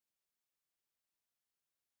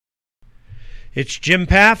It's Jim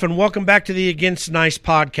Paff, and welcome back to the Against Nice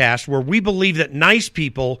podcast, where we believe that nice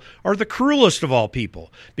people are the cruelest of all people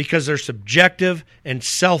because they're subjective and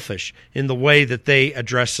selfish in the way that they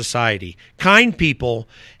address society. Kind people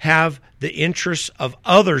have the interests of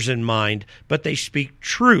others in mind, but they speak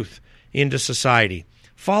truth into society.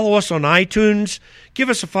 Follow us on iTunes, give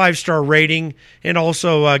us a 5-star rating, and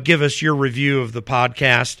also give us your review of the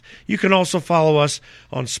podcast. You can also follow us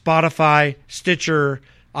on Spotify, Stitcher,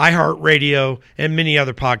 iHeartRadio, and many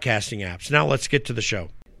other podcasting apps. Now let's get to the show.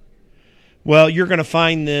 Well, you're going to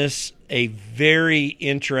find this a very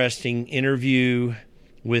interesting interview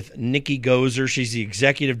with Nikki Gozer. She's the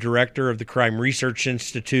executive director of the Crime Research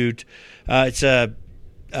Institute. It's a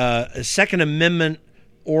Second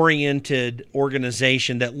Amendment-oriented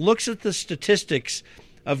organization that looks at the statistics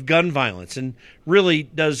of gun violence and really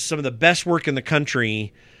does some of the best work in the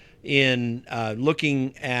country in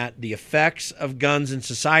looking at the effects of guns in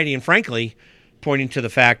society and, frankly, pointing to the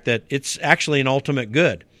fact that it's actually an ultimate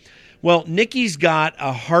good. Well, Nikki's got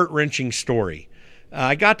a heart-wrenching story.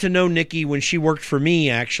 I got to know Nikki when she worked for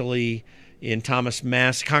me, actually, in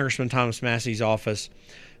Congressman Thomas Massey's office.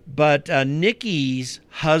 But Nikki's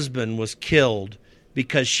husband was killed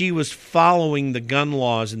because she was following the gun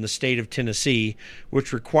laws in the state of Tennessee,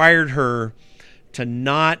 which required her to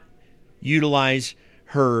not utilize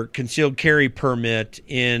her concealed carry permit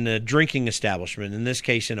in a drinking establishment, in this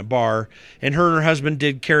case in a bar. And her husband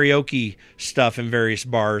did karaoke stuff in various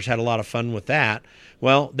bars, had a lot of fun with that.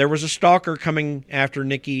 Well, there was a stalker coming after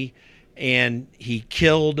Nikki, and he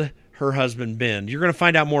killed her husband, Ben. You're going to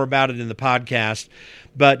find out more about it in the podcast,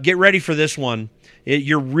 but get ready for this one.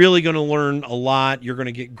 You're really going to learn a lot. You're going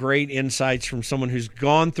to get great insights from someone who's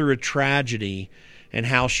gone through a tragedy and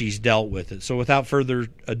how she's dealt with it. So without further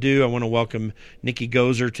ado, I want to welcome Nikki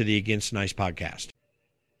Gozer to the Against Nice podcast.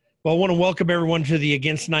 Well, I want to welcome everyone to the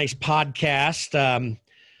Against Nice podcast.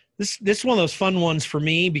 This is one of those fun ones for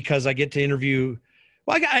me because I get to interview.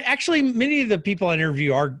 Well, actually, many of the people I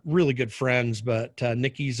interview are really good friends, but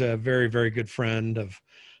Nikki's a very, very good friend of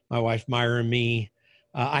my wife, Myra, and me.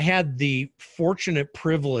 I had the fortunate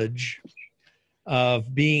privilege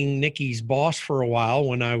of being Nikki's boss for a while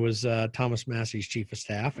when I was Thomas Massey's chief of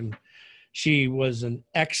staff, and she was an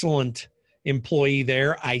excellent employee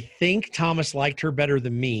there. I think Thomas liked her better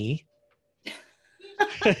than me,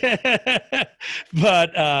 but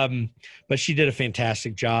she did a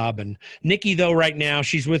fantastic job. And Nikki, though, right now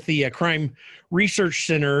she's with the Crime Research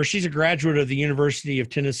Center. She's a graduate of the University of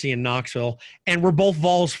Tennessee in Knoxville, and we're both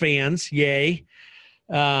Vols fans. Yay!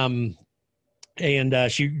 And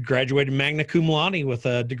she graduated magna cum laude with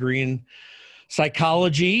a degree in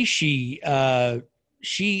psychology. She got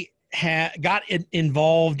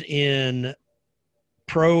involved in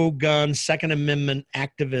pro-gun Second Amendment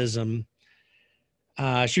activism.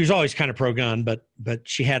 She was always kind of pro-gun, but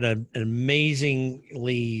she had an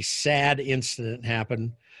amazingly sad incident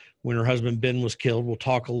happen when her husband Ben was killed. We'll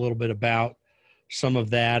talk a little bit about some of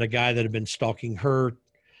that. A guy that had been stalking her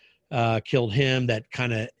killed him. That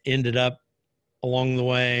kind of ended up along the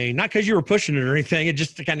way, not because you were pushing it or anything. It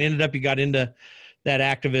just kind of ended up, you got into that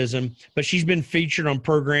activism. But she's been featured on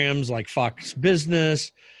programs like Fox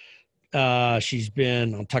Business. She's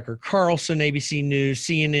been on Tucker Carlson, ABC News,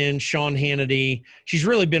 CNN, Sean Hannity. She's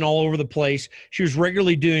really been all over the place. She was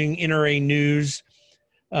regularly doing NRA News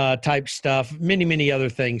type stuff, many, many other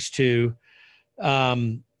things too.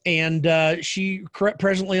 And she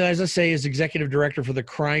presently, as I say, is executive director for the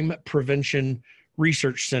Crime Prevention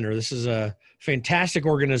Research Center. This is a fantastic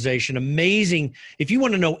organization, amazing. If you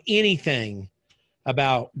want to know anything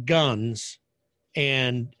about guns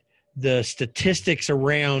and the statistics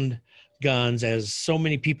around guns, as so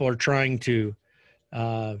many people are trying to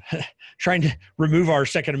remove our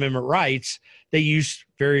Second Amendment rights, they use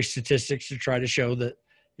various statistics to try to show that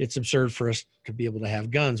it's absurd for us to be able to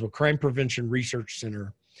have guns. Well, Crime Prevention Research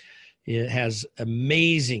Center, it has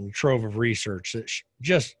amazing trove of research that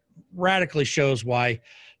just radically shows why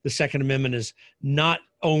the Second Amendment is not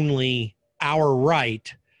only our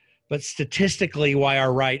right, but statistically why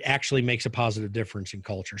our right actually makes a positive difference in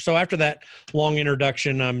culture. So after that long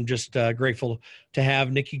introduction, I'm just grateful to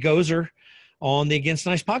have Nikki Gozer on the Against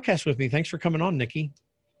Nice podcast with me. Thanks for coming on, Nikki.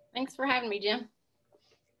 Thanks for having me, Jim.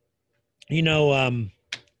 You know,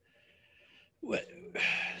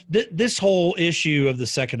 this whole issue of the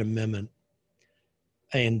Second Amendment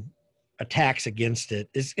and attacks against it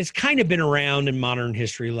it's kind of been around in modern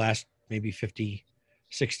history, last maybe 50,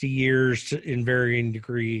 60 years in varying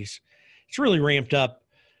degrees. It's really ramped up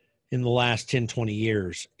in the last 10, 20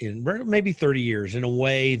 years, in maybe 30 years, in a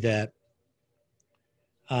way that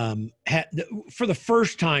for the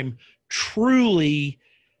first time truly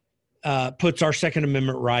puts our Second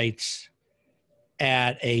Amendment rights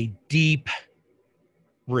at a deep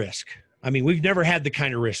risk. I mean, we've never had the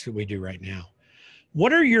kind of risk that we do right now.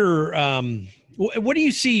 What are your what do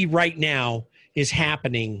you see right now is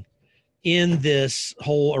happening in this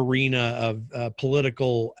whole arena of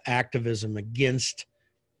political activism against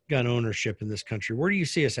gun ownership in this country? Where do you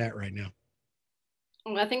see us at right now?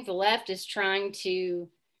 Well, I think the left is trying to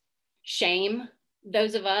shame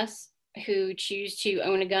those of us who choose to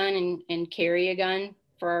own a gun and carry a gun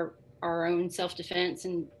for our own self-defense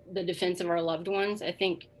and the defense of our loved ones. I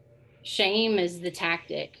think shame is the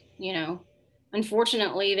tactic, you know.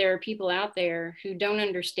 Unfortunately, there are people out there who don't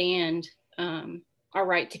understand our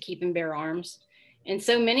right to keep and bear arms. And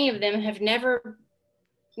so many of them have never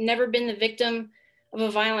been the victim of a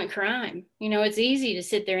violent crime. You know, it's easy to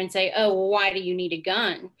sit there and say, oh, well, why do you need a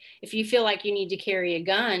gun? If you feel like you need to carry a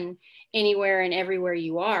gun anywhere and everywhere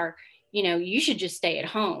you are, you know, you should just stay at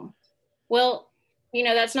home. Well, you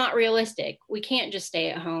know, that's not realistic. We can't just stay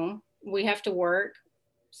at home. We have to work.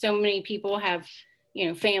 So many people have, you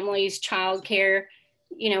know, families, childcare.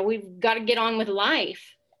 You know, we've got to get on with life,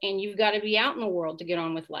 and you've got to be out in the world to get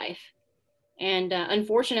on with life. And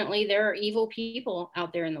unfortunately, there are evil people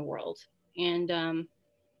out there in the world. And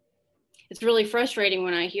it's really frustrating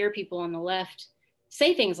when I hear people on the left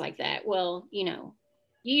say things like that. Well, you know,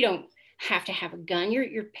 you don't have to have a gun.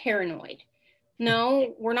 You're paranoid.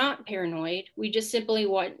 No, we're not paranoid. We just simply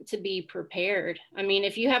want to be prepared. I mean,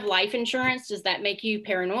 if you have life insurance, does that make you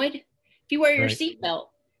paranoid? If you wear your seatbelt,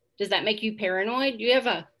 does that make you paranoid? Do you have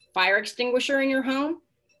a fire extinguisher in your home?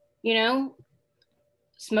 You know,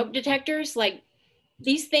 smoke detectors, like,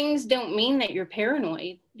 these things don't mean that you're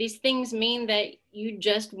paranoid. These things mean that you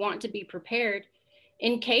just want to be prepared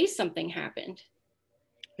in case something happened.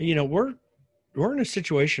 You know, we're in a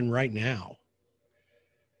situation right now,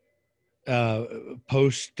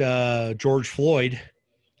 post George Floyd,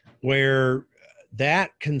 where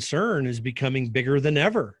that concern is becoming bigger than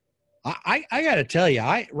ever. I got to tell you,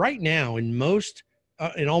 right now in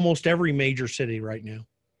almost every major city right now,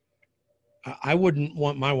 I wouldn't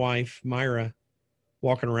want my wife, Myra,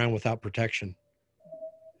 walking around without protection.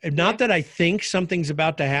 Not that I think something's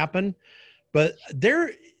about to happen, but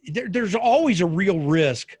there's always a real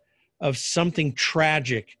risk of something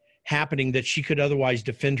tragic happening that she could otherwise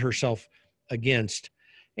defend herself against.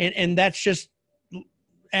 And that's just,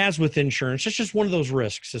 as with insurance, it's just one of those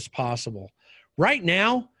risks that's possible. Right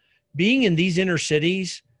now, being in these inner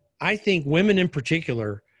cities, I think women in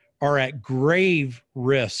particular are at grave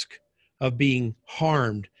risk of being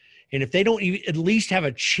harmed. And if they don't at least have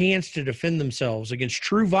a chance to defend themselves against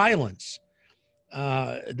true violence,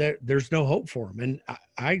 there's no hope for them. And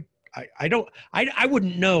I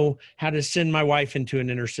wouldn't know how to send my wife into an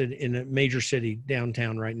inner city, in a major city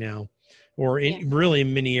downtown right now, or really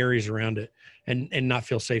in many areas around it, and not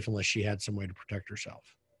feel safe unless she had some way to protect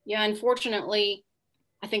herself. Yeah, unfortunately,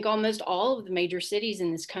 I think almost all of the major cities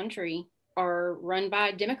in this country are run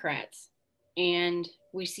by Democrats. And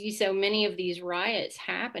we see so many of these riots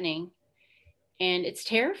happening, and it's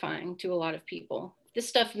terrifying to a lot of people. This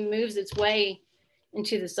stuff moves its way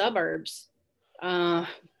into the suburbs.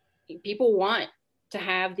 People want to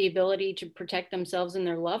have the ability to protect themselves and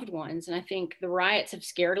their loved ones. And I think the riots have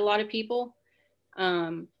scared a lot of people.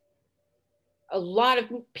 A lot of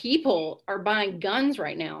people are buying guns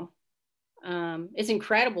right now. It's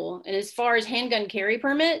incredible. And as far as handgun carry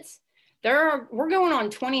permits, we're going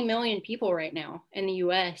on 20 million people right now in the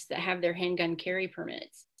US that have their handgun carry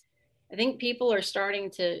permits. I think people are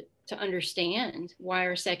starting to understand why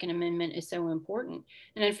our Second Amendment is so important.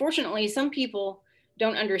 And unfortunately, some people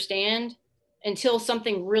don't understand until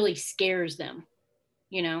something really scares them.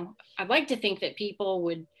 You know, I'd like to think that people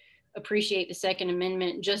would appreciate the Second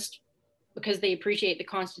Amendment just because they appreciate the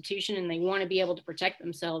Constitution and they want to be able to protect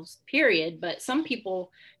themselves, period. But some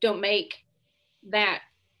people don't make that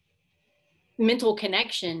mental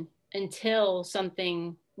connection until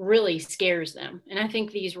something really scares them. And I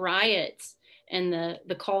think these riots and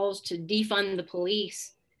the calls to defund the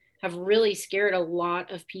police have really scared a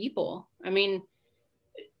lot of people. I mean,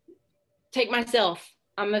 take myself.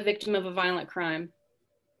 I'm a victim of a violent crime.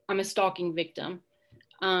 I'm a stalking victim.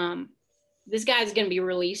 This guy's going to be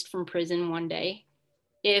released from prison one day.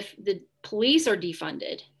 If the police are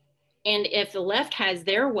defunded, and if the left has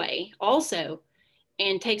their way also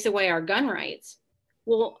and takes away our gun rights,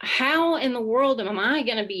 well, how in the world am I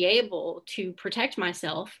going to be able to protect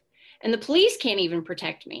myself? And the police can't even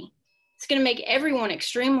protect me. It's going to make everyone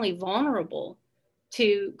extremely vulnerable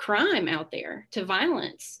to crime out there, to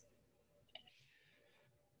violence.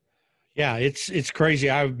 Yeah, it's crazy.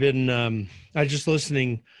 I've been I was just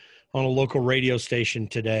listening on a local radio station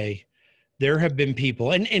today, there have been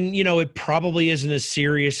people, and it probably isn't as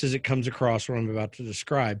serious as it comes across what I'm about to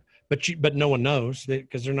describe, but no one knows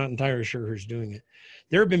because they're not entirely sure who's doing it.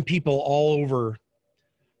 There have been people all over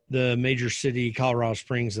the major city, Colorado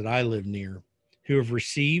Springs, that I live near, who have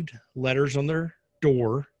received letters on their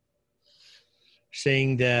door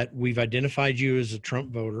saying that we've identified you as a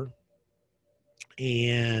Trump voter.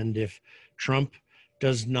 And if Trump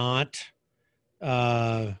does not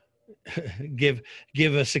give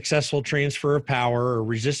a successful transfer of power or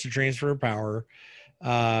resist a transfer of power,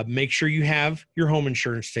 make sure you have your home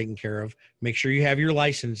insurance taken care of. Make sure you have your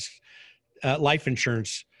life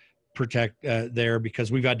insurance there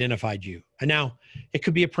because we've identified you. And now it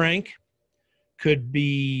could be a prank, could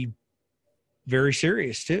be very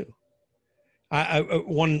serious too.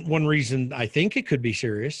 One reason I think it could be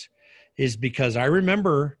serious is because I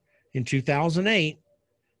remember in 2008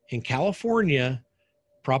 in California,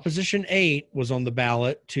 Proposition 8 was on the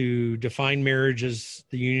ballot to define marriage as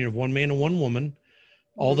the union of one man and one woman.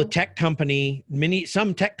 All the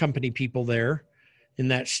some tech company people there in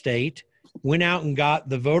that state went out and got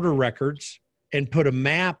the voter records and put a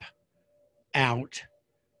map out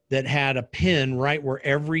that had a pin right where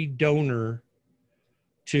every donor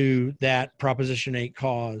to that Proposition 8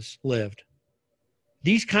 cause lived.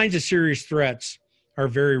 These kinds of serious threats are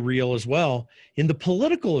very real as well in the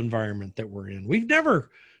political environment that we're in. We've never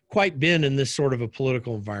quite been in this sort of a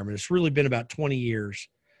political environment. It's really been about 20 years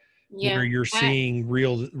where you're seeing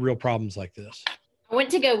real problems like this. I went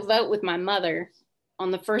to go vote with my mother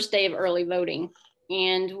on the first day of early voting,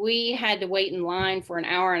 and we had to wait in line for an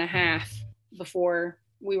hour and a half before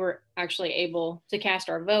we were actually able to cast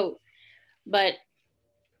our vote. But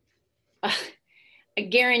I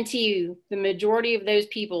guarantee you the majority of those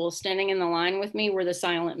people standing in the line with me were the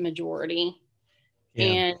silent majority. Yeah.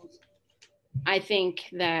 And I think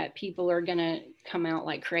that people are going to come out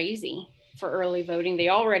like crazy for early voting. They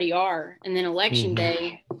already are. And then election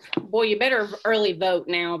day, boy, you better early vote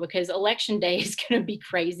now because election day is going to be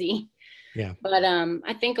crazy. Yeah. But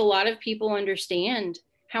I think a lot of people understand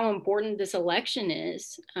how important this election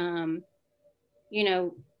is.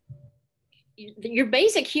 Your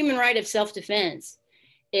basic human right of self-defense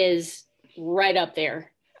is right up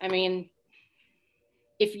there. I mean,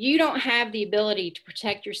 if you don't have the ability to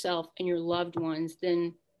protect yourself and your loved ones,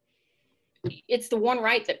 then it's the one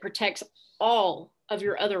right that protects all of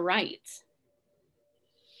your other rights.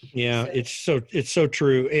 Yeah, it's so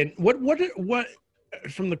true. And what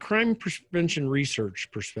from the crime prevention research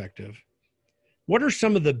perspective, what are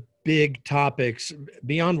some of the big topics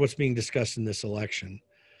beyond what's being discussed in this election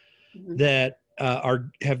that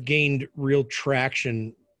have gained real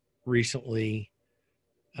traction recently,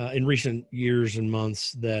 in recent years and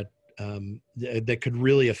months that could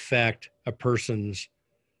really affect a person's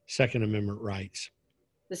Second Amendment rights?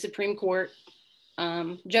 The Supreme Court,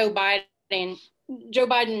 Joe Biden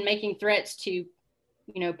making threats to,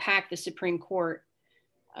 pack the Supreme Court.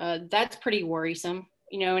 That's pretty worrisome,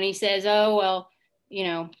 and he says, oh, well,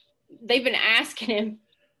 they've been asking him,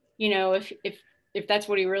 if that's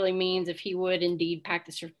what he really means, if he would indeed pack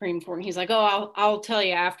the Supreme Court. And he's like, oh, I'll tell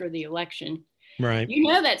you after the election. Right.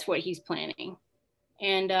 That's what he's planning.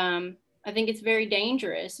 And I think it's very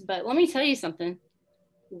dangerous. But let me tell you something.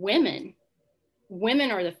 Women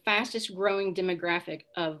are the fastest growing demographic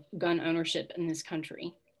of gun ownership in this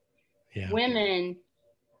country. Yeah. Women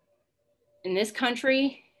in this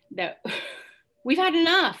country, that we've had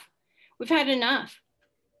enough. We've had enough.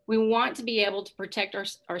 We want to be able to protect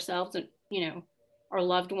ourselves and, our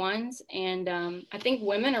loved ones. And I think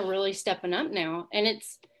women are really stepping up now. And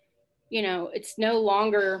it's no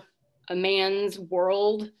longer a man's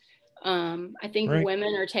world. I think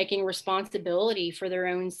women are taking responsibility for their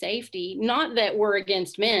own safety. Not that we're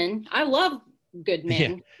against men. I love good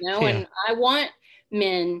men, and I want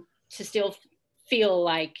men to still feel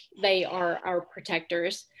like they are our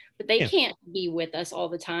protectors, but they can't be with us all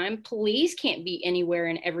the time. Police can't be anywhere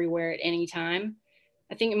and everywhere at any time.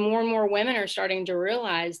 I think more and more women are starting to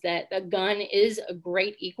realize that a gun is a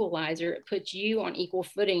great equalizer. It puts you on equal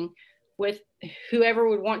footing with whoever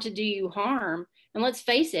would want to do you harm. And let's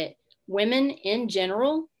face it, women in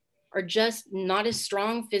general are just not as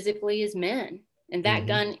strong physically as men. And that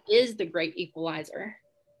gun is the great equalizer.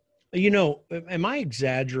 Am I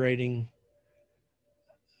exaggerating?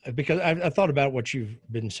 Because I've thought about what you've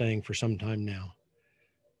been saying for some time now.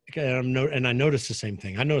 And I noticed the same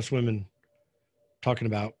thing. I noticed women talking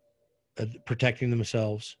about protecting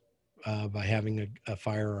themselves by having a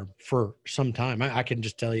firearm for some time. I can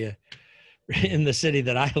just tell you, in the city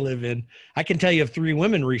that I live in, I can tell you of 3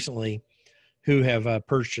 women recently who have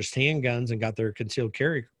purchased handguns and got their concealed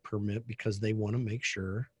carry permit because they want to make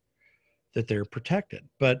sure that they're protected.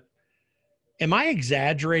 But am I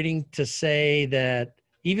exaggerating to say that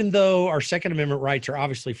even though our Second Amendment rights are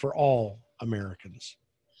obviously for all Americans,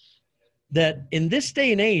 that in this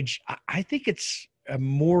day and age, I think it's a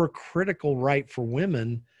more critical right for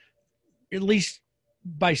women, at least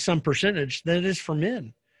by some percentage, than it is for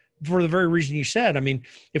men? For the very reason you said. I mean,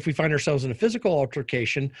 if we find ourselves in a physical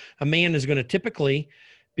altercation, a man is going to typically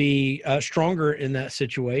be stronger in that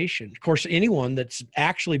situation. Of course, anyone that's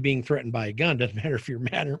actually being threatened by a gun, doesn't matter if you're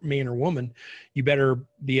man or woman, you better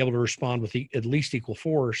be able to respond with at least equal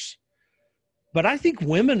force. But I think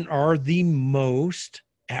women are the most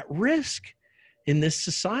at risk in this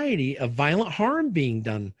society of violent harm being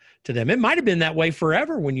done to them. It might have been that way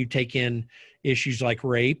forever when you take in issues like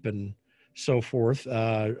rape and so forth,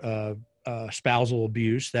 spousal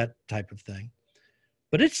abuse, that type of thing.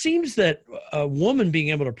 But it seems that a woman being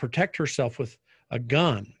able to protect herself with a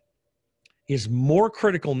gun is more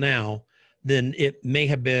critical now than it may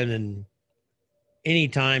have been in any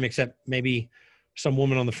time, except maybe some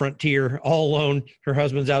woman on the frontier, all alone, her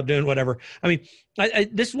husband's out doing whatever. I mean,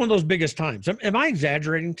 this is one of those biggest times. Am I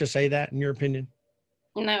exaggerating to say that, in your opinion?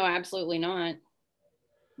 No, absolutely not.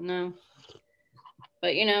 No.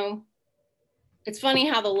 But, it's funny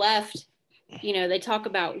how the left, they talk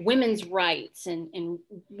about women's rights and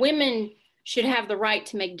women should have the right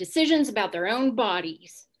to make decisions about their own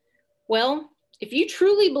bodies. Well, if you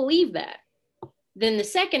truly believe that, then the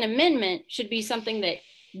Second Amendment should be something that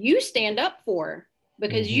you stand up for,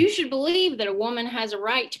 because you should believe that a woman has a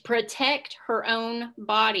right to protect her own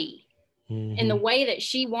body in the way that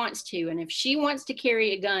she wants to. And if she wants to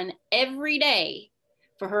carry a gun every day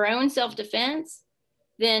for her own self-defense,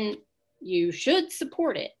 then you should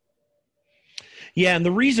support it. Yeah, and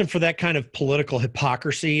the reason for that kind of political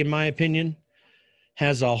hypocrisy, in my opinion,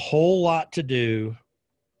 has a whole lot to do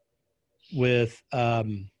with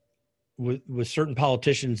certain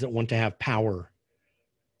politicians that want to have power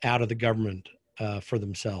out of the government for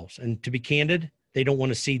themselves. And to be candid, they don't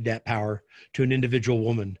want to cede that power to an individual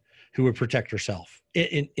woman who would protect herself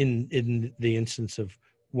in the instance of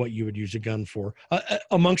what you would use a gun for,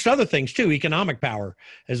 amongst other things too, economic power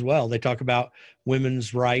as well. They talk about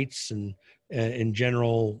women's rights and in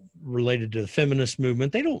general related to the feminist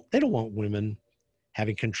movement. They don't want women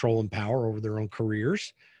having control and power over their own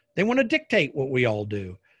careers. They want to dictate what we all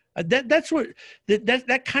do.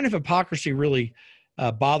 That kind of hypocrisy really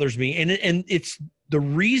bothers me, and it's the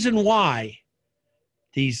reason why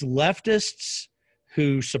these leftists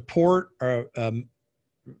who support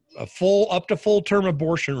up to full term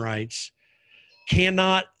abortion rights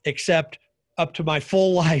cannot accept up to my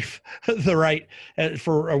full life the right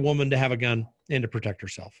for a woman to have a gun and to protect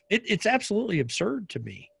herself. It's absolutely absurd to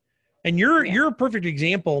me. And you're a perfect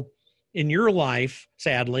example in your life,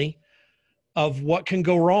 sadly, of what can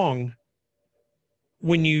go wrong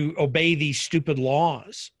when you obey these stupid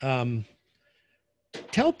laws.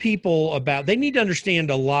 Tell people they need to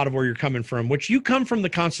understand a lot of where you're coming from, which you come from the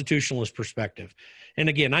constitutionalist perspective. And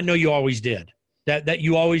again, I know you always did, that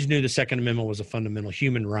you always knew the Second Amendment was a fundamental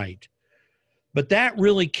human right. But that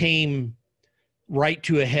really came right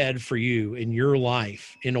to a head for you in your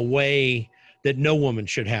life in a way that no woman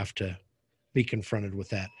should have to be confronted with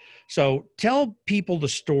that. So tell people the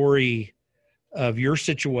story of your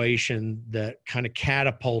situation that kind of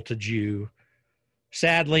catapulted you,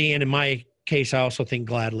 sadly, and in my case, I also think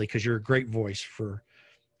gladly, because you're a great voice for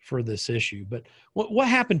this issue. But what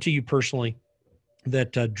happened to you personally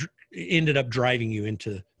that ended up driving you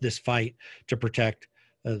into this fight to protect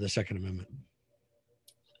the Second Amendment?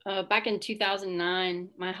 Back in 2009,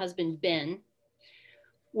 my husband, Ben,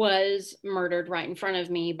 was murdered right in front of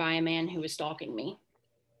me by a man who was stalking me.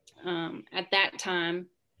 At that time,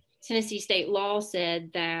 Tennessee state law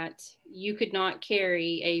said that you could not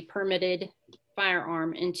carry a permitted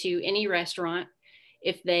firearm into any restaurant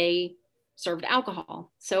if they served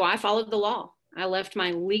alcohol. So I followed the law. I left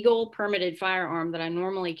my legal permitted firearm that I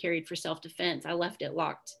normally carried for self-defense. I left it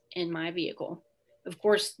locked in my vehicle. Of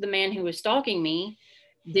course, the man who was stalking me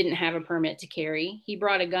didn't have a permit to carry. He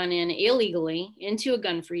brought a gun in illegally into a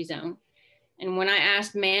gun-free zone. And when I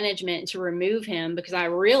asked management to remove him because I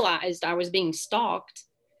realized I was being stalked,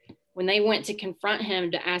 when they went to confront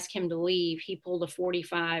him to ask him to leave, he pulled a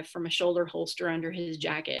 .45 from a shoulder holster under his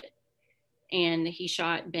jacket, and he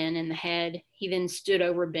shot Ben in the head. He then stood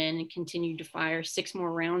over Ben and continued to fire 6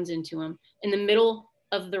 more rounds into him in the middle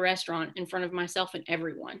of the restaurant in front of myself and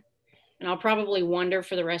everyone. And I'll probably wonder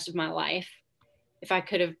for the rest of my life if I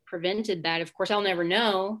could have prevented that. Of course, I'll never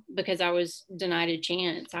know because I was denied a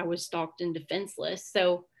chance. I was stalked and defenseless.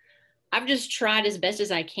 So I've just tried as best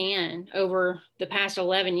as I can over the past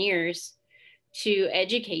 11 years to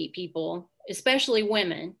educate people, especially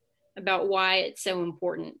women, about why it's so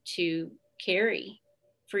important to carry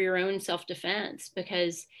for your own self-defense,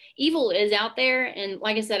 because evil is out there. And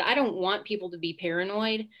like I said, I don't want people to be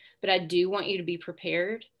paranoid, but I do want you to be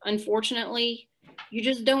prepared. Unfortunately, you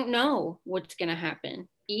just don't know what's going to happen.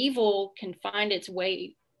 Evil can find its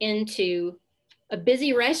way into a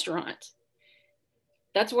busy restaurant.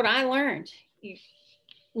 That's what I learned.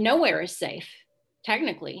 Nowhere is safe,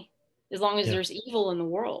 technically, as long as there's evil in the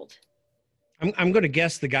world. I'm going to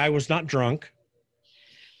guess the guy was not drunk.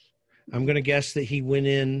 I'm going to guess that he went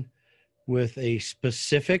in with a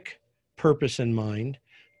specific purpose in mind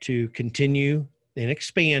to continue and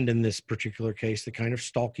expand, in this particular case, the kind of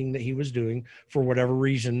stalking that he was doing for whatever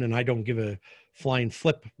reason. And I don't give a flying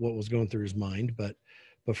flip what was going through his mind, but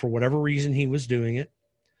for whatever reason he was doing it.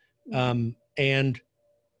 And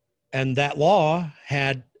that law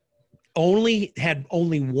had only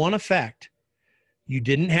one effect. You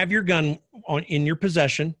didn't have your gun in your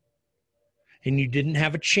possession, and you didn't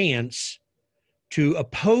have a chance to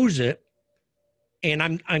oppose it.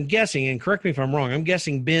 And I'm guessing, and correct me if I'm wrong, I'm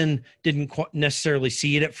guessing Ben didn't necessarily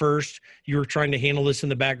see it at first. You were trying to handle this in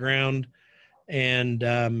the background, and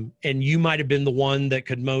you might have been the one that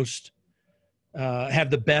could most have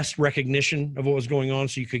the best recognition of what was going on,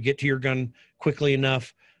 so you could get to your gun quickly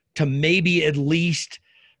enough to maybe at least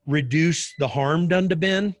reduce the harm done to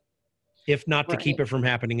Ben, if not to keep it from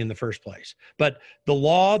happening in the first place. But the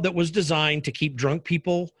law that was designed to keep drunk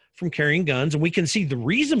people from carrying guns, and we can see the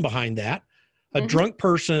reason behind that. A drunk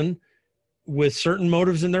person with certain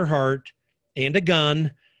motives in their heart and a gun,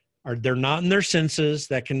 they're not in their senses.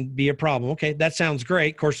 That can be a problem. Okay, that sounds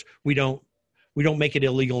great. Of course, we don't make it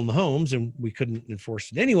illegal in the homes, and we couldn't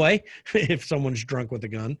enforce it anyway if someone's drunk with a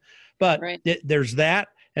gun. But there's that,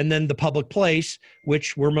 and then the public place,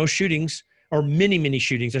 which where most shootings, or many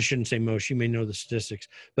shootings, I shouldn't say most, you may know the statistics,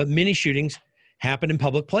 but many shootings happen in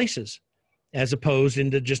public places as opposed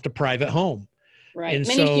into just a private home. Right. And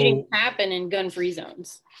many shootings happen in gun-free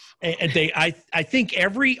zones. And I think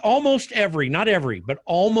almost every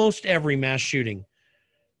mass shooting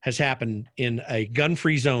has happened in a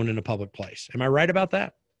gun-free zone in a public place. Am I right about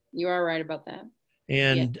that? You are right about that.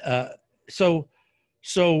 And so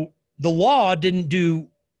the law didn't do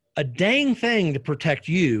a dang thing to protect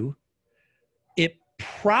you. It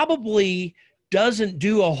probably doesn't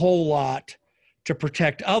do a whole lot to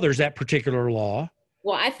protect others, that particular law.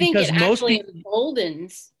 Well, I think it actually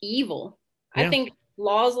emboldens evil. I think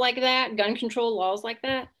laws like that, gun control laws like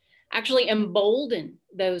that, actually embolden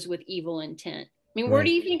those with evil intent. I mean, where do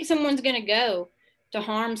you think someone's going to go to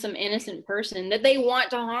harm some innocent person that they want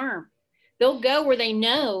to harm? They'll go where they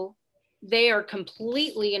know they are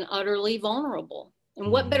completely and utterly vulnerable.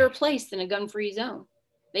 And what better place than a gun-free zone?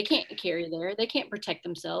 They can't carry there. They can't protect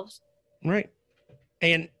themselves. Right.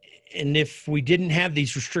 And if we didn't have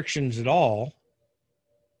these restrictions at all,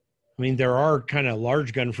 I mean, there are kind of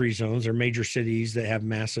large gun-free zones. There are major cities that have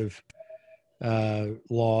massive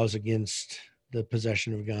laws against the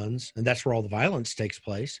possession of guns, and that's where all the violence takes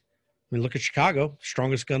place. I mean, look at Chicago,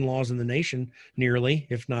 strongest gun laws in the nation, nearly,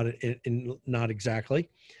 if not exactly.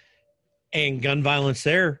 And gun violence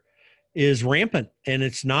there is rampant, and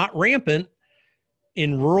it's not rampant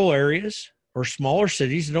in rural areas or smaller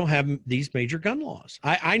cities that don't have these major gun laws.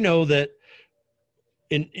 I know that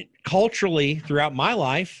culturally throughout my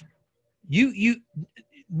life,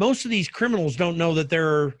 most of these criminals don't know that there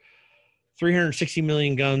are 360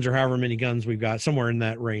 million guns, or however many guns we've got, somewhere in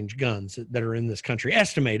that range, guns that are in this country,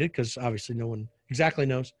 estimated, because obviously no one exactly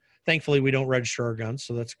knows. Thankfully, we don't register our guns,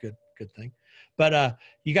 so that's a good thing. But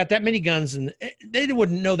you got that many guns, and they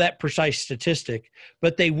wouldn't know that precise statistic,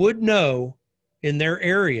 but they would know in their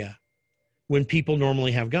area when people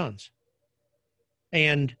normally have guns.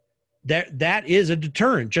 And that is a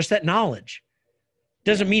deterrent, just that knowledge.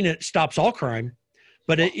 Doesn't mean it stops all crime,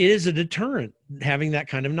 but it is a deterrent, having that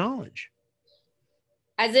kind of knowledge.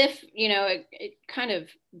 As if, it kind of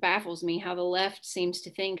baffles me how the left seems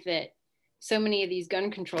to think that so many of these gun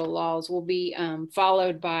control laws will be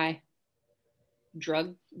followed by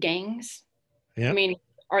drug gangs. Yep. I mean,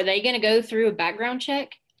 are they going to go through a background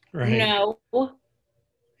check? Right. No. Are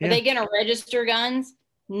they going to register guns?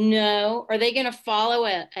 No. Are they going to follow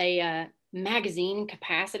a magazine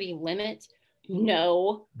capacity limit?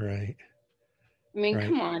 No. Right. I mean,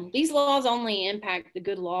 come on. These laws only impact the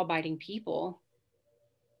good law-abiding people.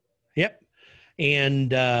 Yep.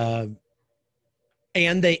 And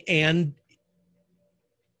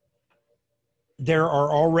there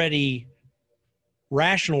are already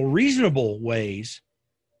rational, reasonable ways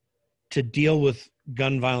to deal with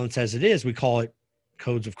gun violence as it is. We call it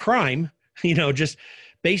codes of crime, just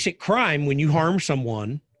basic crime when you harm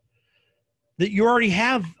someone, that you already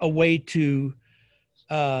have a way to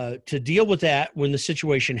deal with that when the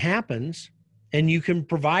situation happens, and you can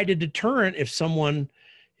provide a deterrent if someone,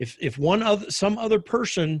 if some other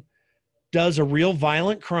person does a real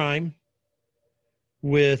violent crime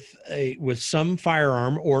with some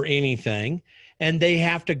firearm or anything, and they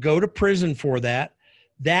have to go to prison for that.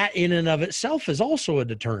 That in and of itself is also a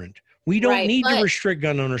deterrent. We don't need to restrict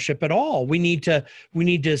gun ownership at all. We need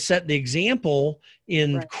to set the example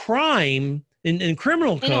in crime, in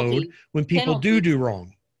criminal code, when people do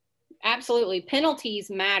wrong. Absolutely. Penalties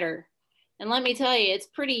matter. And let me tell you, it's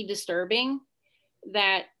pretty disturbing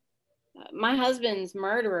that my husband's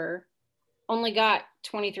murderer only got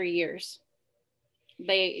 23 years.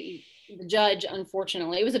 The judge,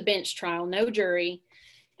 unfortunately, it was a bench trial, no jury,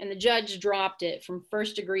 and the judge dropped it from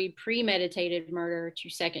first degree premeditated murder to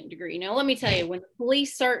second degree. Now, let me tell you, when the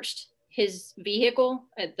police searched his vehicle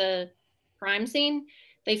at the crime scene,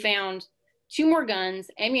 they found 2 more guns,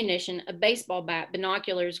 ammunition, a baseball bat,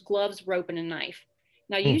 binoculars, gloves, rope, and a knife.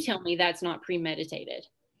 Now, you tell me that's not premeditated.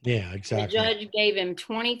 Yeah, exactly. The judge gave him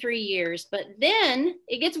 23 years, but then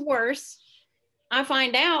it gets worse. I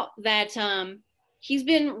find out that he's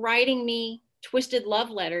been writing me twisted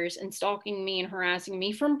love letters and stalking me and harassing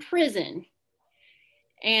me from prison.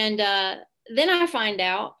 And then I find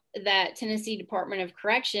out that Tennessee Department of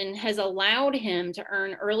Correction has allowed him to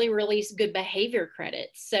earn early release good behavior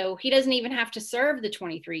credits. So he doesn't even have to serve the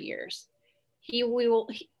 23 years.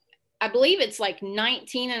 I believe it's like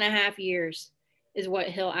 19 and a half years is what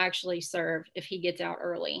he'll actually serve if he gets out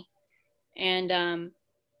early. And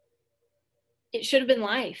it should have been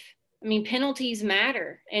life. I mean, penalties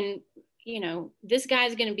matter. And, you know, this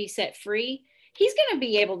guy's going to be set free. He's going to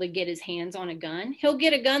be able to get his hands on a gun. He'll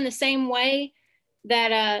get a gun the same way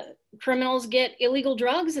that criminals get illegal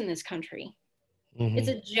drugs in this country. Mm-hmm. It's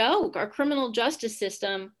a joke. Our criminal justice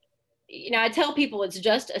system, you know, I tell people it's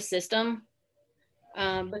just a system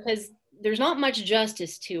because there's not much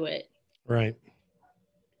justice to it. Right.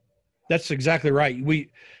 That's exactly right. We,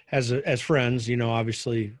 as friends, you know,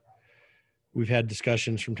 obviously we've had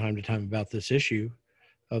discussions from time to time about this issue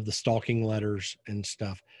of the stalking letters and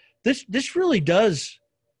stuff. This really does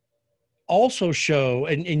also show,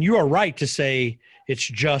 and you are right to say it's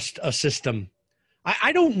just a system.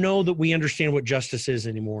 I don't know that we understand what justice is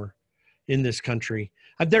anymore in this country.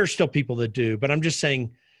 There are still people that do, but I'm just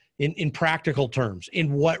saying in practical terms,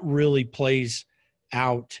 in what really plays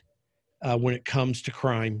out when it comes to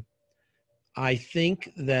crime. I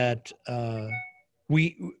think that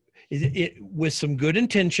with some good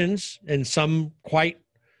intentions and some quite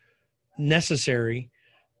necessary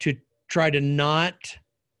to try to not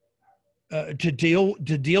to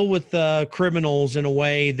deal with criminals in a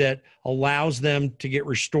way that allows them to get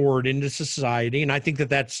restored into society. And I think that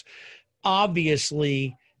that's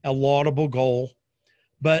obviously a laudable goal,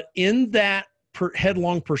 but in that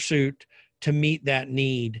headlong pursuit to meet that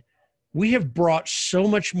need, we have brought so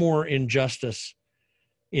much more injustice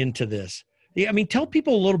into this. I mean, tell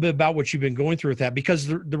people a little bit about what you've been going through with that, because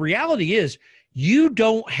the reality is you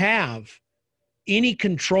don't have any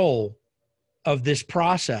control of this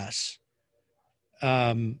process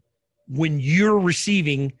when you're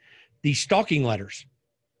receiving these stalking letters.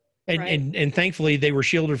 And thankfully they were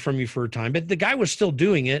shielded from you for a time, but the guy was still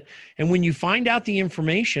doing it. And when you find out the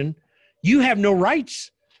information, you have no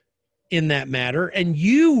rights in that matter. And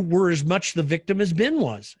you were as much the victim as Ben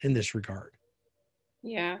was in this regard.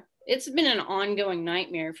 Yeah. It's been an ongoing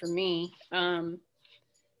nightmare for me.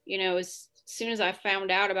 You know, as soon as I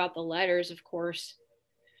found out about the letters, of course,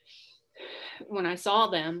 when I saw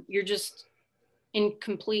them, you're just in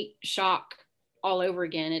complete shock all over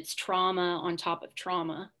again. It's trauma on top of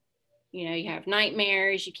trauma. You know, you have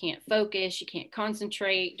nightmares, you can't focus, you can't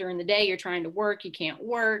concentrate. During the day, you're trying to work, you can't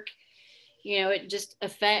work. You know, it just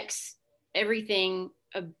affects everything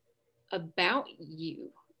about you.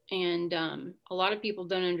 And a lot of people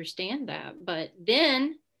don't understand that. But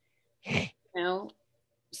then, you know,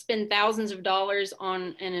 spend thousands of dollars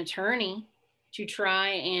on an attorney to try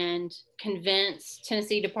and convince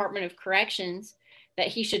Tennessee Department of Corrections that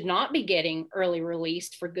he should not be getting early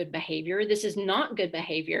released for good behavior. This is not good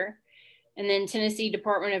behavior. And then Tennessee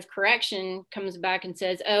Department of Correction comes back and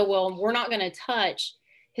says, oh, well, we're not going to touch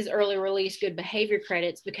his early release good behavior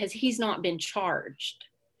credits because he's not been charged.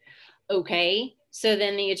 Okay. So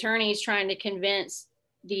then the attorney is trying to convince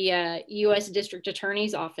the U.S. District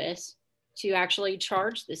Attorney's Office to actually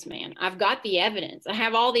charge this man. I've got the evidence. I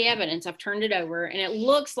have all the evidence. I've turned it over. And it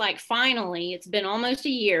looks like finally, it's been almost a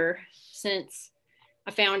year since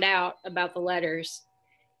I found out about the letters.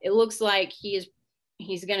 It looks like he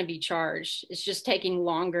he's going to be charged. It's just taking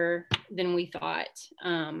longer than we thought.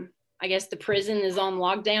 I guess the prison is on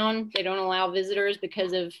lockdown. They don't allow visitors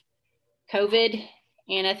because of COVID.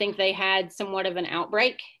 And I think they had somewhat of an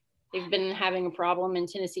outbreak. They've been having a problem in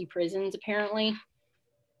Tennessee prisons, apparently.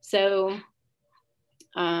 So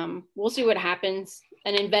we'll see what happens.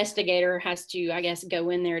 An investigator has to, I guess, go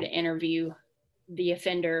in there to interview the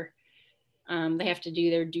offender. They have to do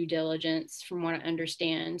their due diligence, from what I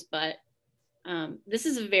understand. But this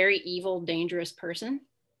is a very evil, dangerous person.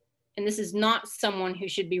 And this is not someone who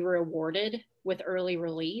should be rewarded with early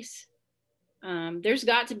release. There's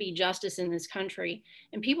got to be justice in this country.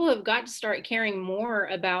 And people have got to start caring more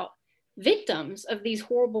about victims of these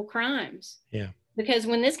horrible crimes. Yeah. Because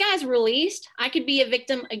when this guy's released, I could be a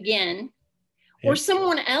victim again, or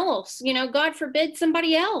someone else, you know, God forbid,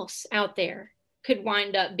 somebody else out there could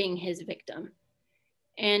wind up being his victim.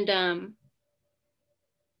 And,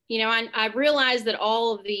 you know, I realize that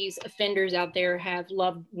all of these offenders out there have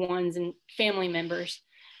loved ones and family members,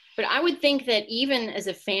 but I would think that even as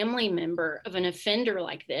a family member of an offender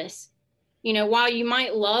like this, you know, while you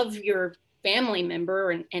might love your family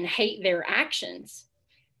member and hate their actions,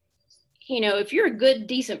 you know, if you're a good,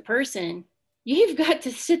 decent person, you've got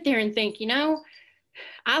to sit there and think, you know,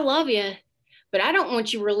 I love you, but I don't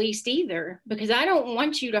want you released either, because I don't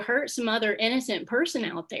want you to hurt some other innocent person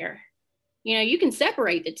out there. You know, you can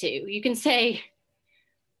separate the two. You can say,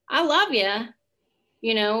 I love you,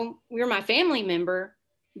 you know, you're my family member,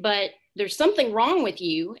 but there's something wrong with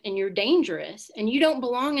you and you're dangerous and you don't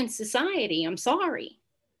belong in society. I'm sorry.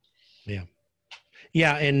 Yeah.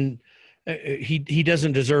 Yeah. And he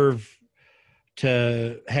doesn't deserve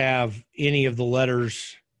to have any of the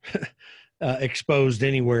letters exposed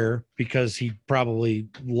anywhere, because he'd probably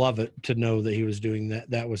love it to know that he was doing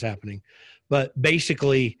that was happening. But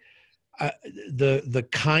basically, the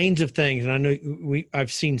kinds of things, and I know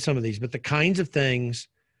I've seen some of these, but the kinds of things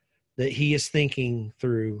that he is thinking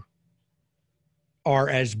through are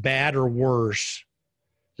as bad or worse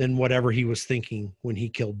than whatever he was thinking when he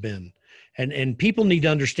killed Ben. And people need to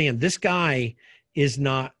understand, this guy is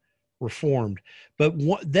not reformed. But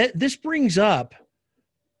this brings up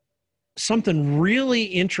something really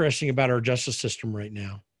interesting about our justice system right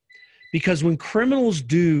now. Because when criminals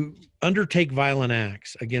do undertake violent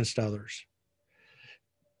acts against others,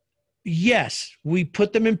 yes, we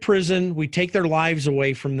put them in prison, we take their lives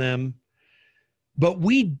away from them, but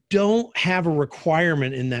we don't have a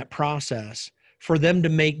requirement in that process for them to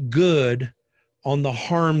make good on the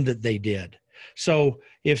harm that they did. So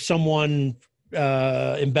if someone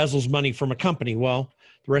embezzles money from a company, well,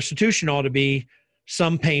 the restitution ought to be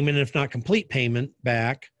some payment, if not complete payment,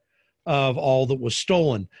 back of all that was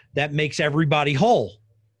stolen. That makes everybody whole,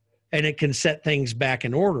 and it can set things back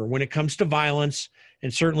in order. When it comes to violence,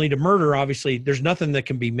 and certainly to murder, obviously there's nothing that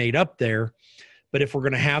can be made up there. But if we're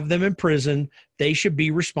going to have them in prison, they should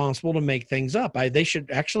be responsible to make things up. They should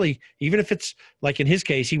actually, even if it's like in his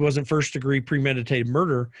case, he wasn't first degree premeditated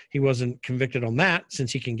murder. He wasn't convicted on that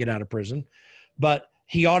since he can get out of prison. But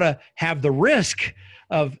he ought to have the risk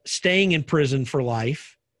of staying in prison for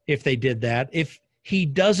life if they did that, if he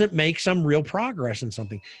doesn't make some real progress in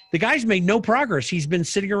something. The guy's made no progress. He's been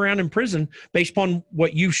sitting around in prison based upon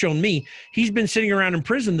what you've shown me. He's been sitting around in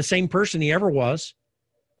prison the same person he ever was.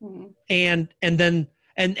 Mm-hmm.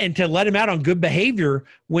 And to let him out on good behavior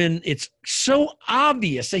when it's so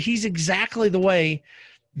obvious that he's exactly the way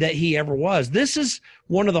that he ever was. This is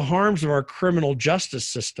one of the harms of our criminal justice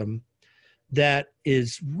system that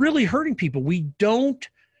is really hurting people. We don't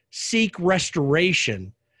seek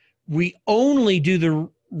restoration. We only do the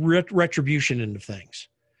retribution end of things.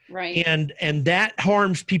 Right. And that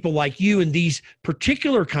harms people like you in these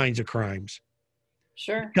particular kinds of crimes.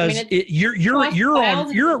 Sure. Because you're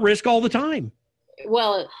at risk all the time.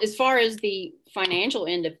 Well, as far as the financial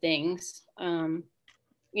end of things, you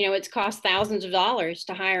know, it's cost thousands of dollars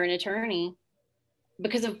to hire an attorney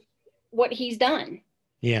because of what he's done.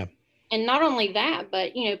 Yeah. And not only that,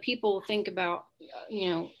 but, you know, people think about, you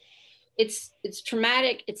know, it's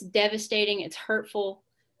traumatic, it's devastating, it's hurtful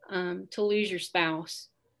to lose your spouse.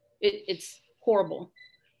 It's horrible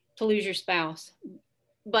to lose your spouse.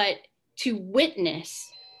 But to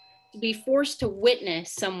be forced to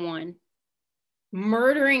witness someone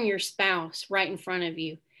murdering your spouse right in front of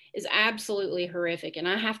you is absolutely horrific. And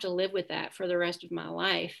I have to live with that for the rest of my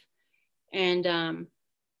life. And,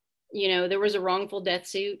 you know, there was a wrongful death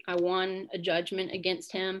suit. I won a judgment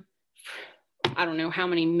against him. I don't know how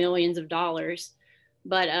many millions of dollars,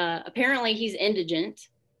 but apparently he's indigent.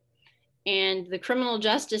 And the criminal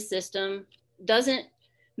justice system doesn't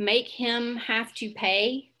make him have to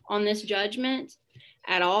pay on this judgment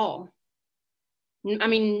at all. I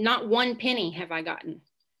mean, not one penny have I gotten.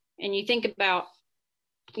 And you think about,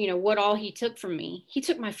 what all he took from me. He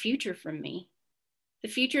took my future from me, the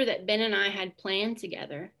future that Ben and I had planned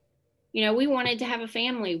together. We wanted to have a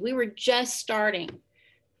family. We were just starting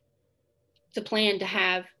to plan to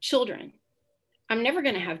have children. I'm never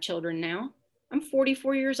going to have children now. I'm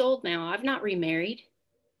 44 years old now. I've not remarried.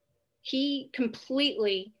 He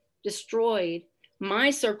completely destroyed my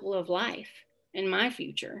circle of life and my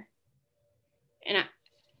future. And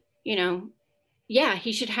yeah,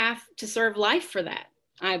 he should have to serve life for that,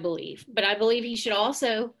 I believe. But I believe he should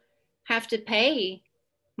also have to pay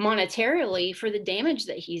monetarily for the damage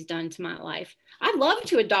that he's done to my life. I'd love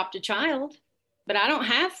to adopt a child, but I don't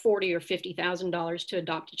have $40,000 or $50,000 to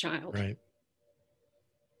adopt a child. Right.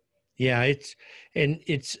 Yeah,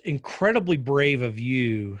 it's incredibly brave of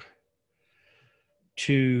you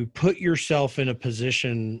to put yourself in a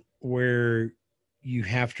position where you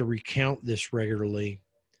have to recount this regularly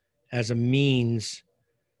as a means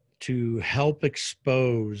to help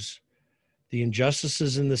expose the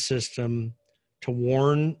injustices in the system, to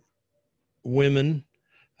warn women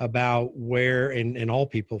about where, and all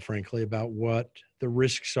people, frankly, about what the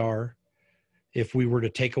risks are if we were to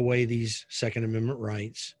take away these Second Amendment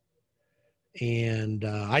rights. And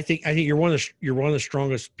I think you're one of the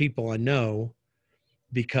strongest people I know,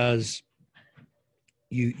 because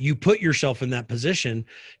you put yourself in that position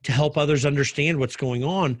to help others understand what's going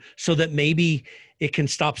on, so that maybe it can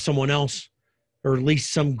stop someone else, or at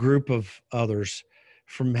least some group of others,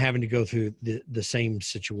 from having to go through the same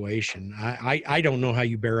situation. I don't know how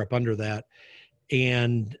you bear up under that.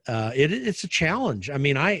 And it's a challenge. I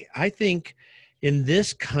mean, I think in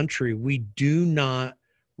this country, we do not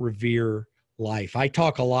revere life. I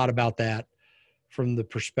talk a lot about that from the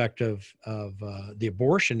perspective of the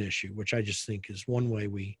abortion issue, which I just think is one way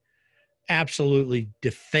we absolutely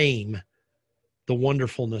defame the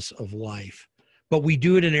wonderfulness of life. But we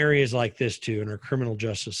do it in areas like this too, in our criminal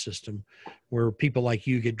justice system, where people like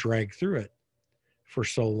you get dragged through it for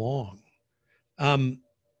so long.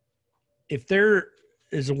 If there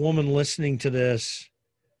is a woman listening to this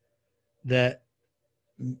that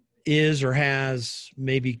is or has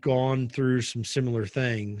maybe gone through some similar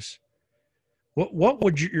things, what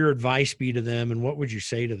would your advice be to them, and what would you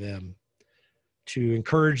say to them to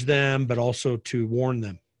encourage them, but also to warn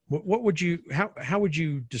them? What would you, how would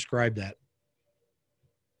you describe that?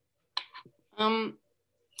 Are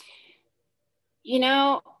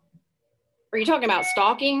you talking about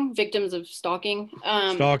stalking, victims of stalking?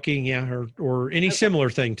 Stalking, yeah, or any similar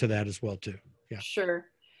thing to that as well too. Yeah. Sure.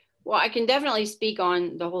 Well, I can definitely speak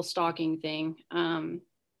on the whole stalking thing.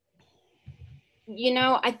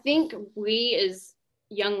 I think we as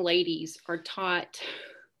young ladies are taught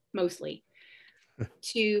mostly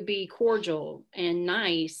to be cordial and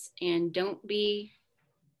nice and don't be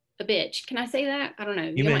a bitch. Can I say that? I don't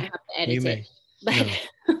know. You might have to edit it. But,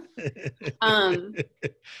 no.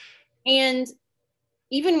 And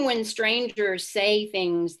even when strangers say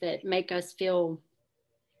things that make us feel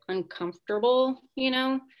uncomfortable,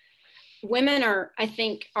 women I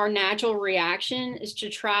think our natural reaction is to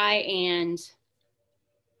try and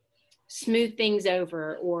smooth things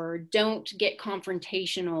over, or don't get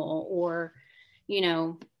confrontational, or,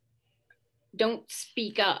 don't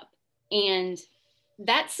speak up. And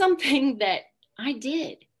that's something that I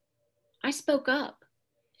did. I spoke up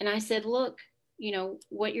and I said, look,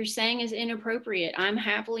 what you're saying is inappropriate. I'm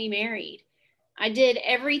happily married. I did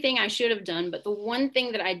everything I should have done, but the one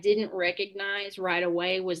thing that I didn't recognize right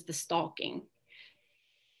away was the stalking.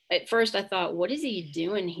 At first I thought, what is he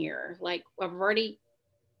doing here? Like, I've already,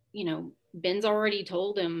 Ben's already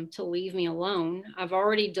told him to leave me alone. I've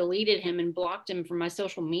already deleted him and blocked him from my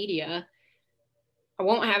social media. I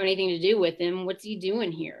won't have anything to do with him. What's he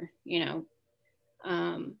doing here?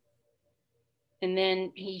 And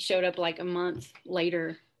then he showed up like a month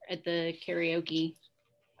later at the karaoke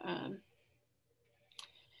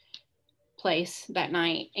place that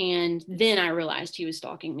night. And then I realized he was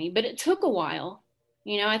stalking me, but it took a while.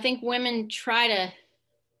 I think women try to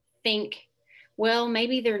think, well,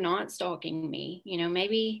 maybe they're not stalking me.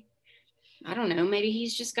 Maybe, I don't know, maybe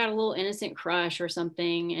he's just got a little innocent crush or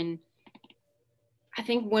something. And I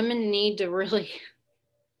think women need to really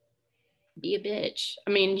be a bitch. I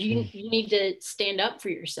mean, you need to stand up for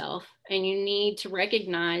yourself, and you need to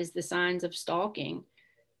recognize the signs of stalking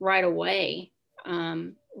right away.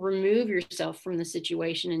 Remove yourself from the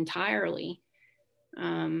situation entirely,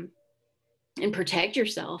 and protect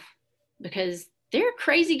yourself, because there are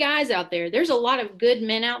crazy guys out there. There's a lot of good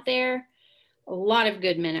men out there,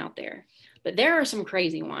 but there are some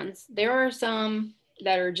crazy ones. There are some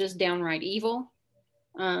that are just downright evil.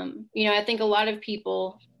 I think a lot of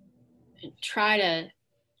people try to,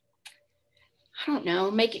 I don't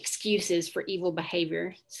know, make excuses for evil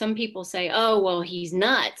behavior. Some people say, oh, well, he's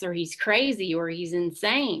nuts, or he's crazy, or he's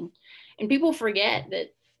insane. And people forget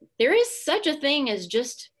that there is such a thing as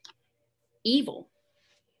just evil.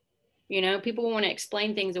 People want to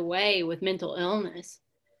explain things away with mental illness.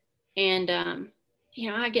 And,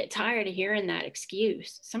 I get tired of hearing that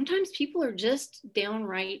excuse. Sometimes people are just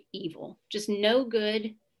downright evil, just no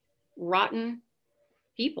good, rotten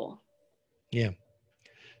people. Yeah.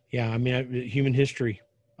 Yeah. I mean, human history,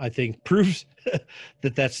 I think, proves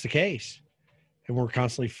that that's the case. And we're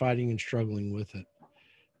constantly fighting and struggling with it.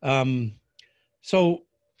 So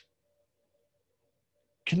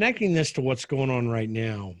connecting this to what's going on right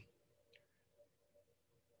now,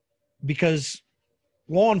 because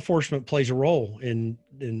law enforcement plays a role in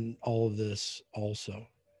all of this also.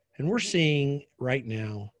 And we're seeing right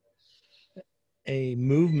now a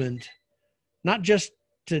movement, not just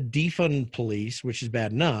to defund police, which is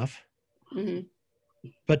bad enough, Mm-hmm.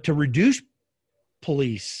 but to reduce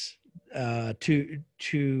police, to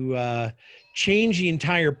change the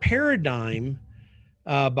entire paradigm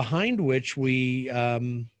behind which we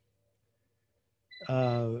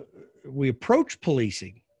approach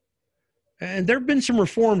policing. And there have been some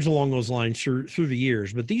reforms along those lines through the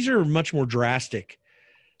years, but these are much more drastic,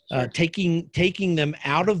 Sure. taking them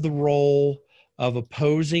out of the role of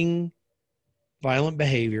opposing violent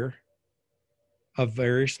behavior of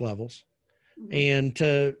various levels, Mm-hmm. and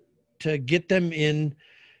to get them in.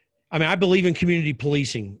 I mean, I believe in community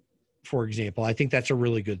policing, for example. I think that's a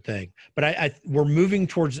really good thing. But we're moving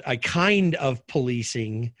towards a kind of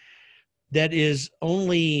policing that is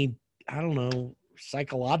only, I don't know,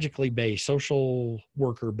 psychologically based, social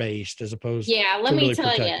worker based, as opposed let to me really tell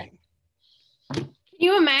protecting. you. Can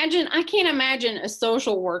you imagine? I can't imagine a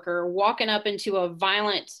social worker walking up into a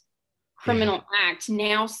violent criminal act.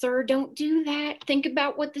 Now, sir, don't do that. Think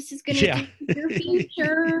about what this is going to do to your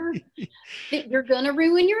future. That you're going to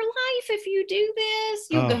ruin your life if you do this.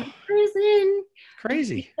 You'll go to prison.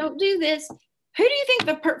 Crazy. Don't do this. Who do you think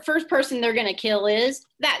the first person they're going to kill is?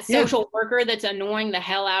 That social worker that's annoying the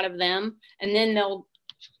hell out of them. And then they'll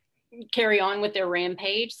carry on with their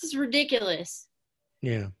rampage. This is ridiculous.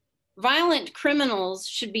 Yeah. Violent criminals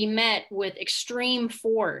should be met with extreme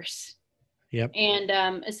force. Yep. And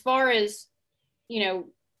as far as,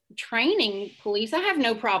 training police, I have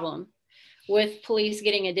no problem with police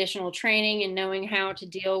getting additional training and knowing how to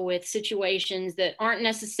deal with situations that aren't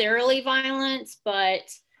necessarily violence,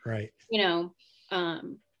 but, right.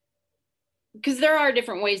 Because there are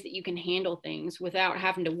different ways that you can handle things without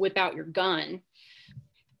having to whip out your gun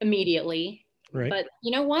immediately. Right. But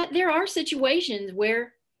you know what? There are situations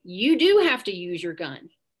where you do have to use your gun.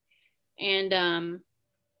 And,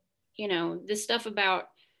 this stuff about,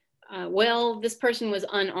 this person was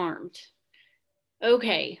unarmed.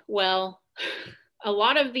 Okay, well, a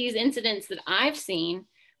lot of these incidents that I've seen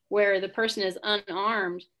where the person is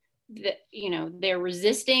unarmed, they're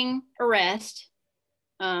resisting arrest.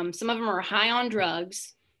 Some of them are high on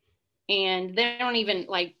drugs, and they don't even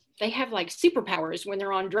they have superpowers when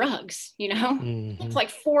they're on drugs, Mm-hmm. It's like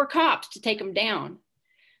 4 cops to take them down.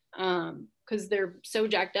 Because they're so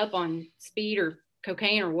jacked up on speed or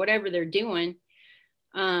cocaine or whatever they're doing.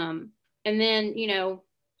 And then,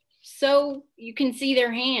 so you can see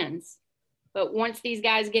their hands. But once these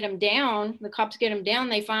guys get them down, the cops get them down,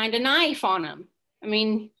 they find a knife on them. I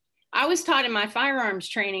mean, I was taught in my firearms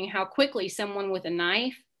training how quickly someone with a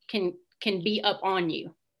knife can be up on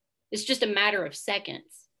you. It's just a matter of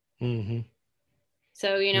seconds. Mm-hmm.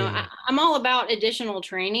 So, I'm all about additional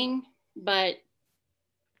training, but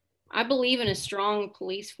I believe in a strong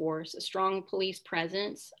police force, a strong police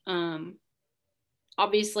presence.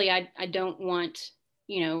 Obviously, I don't want,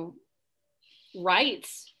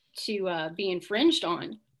 rights to be infringed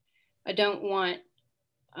on. I don't want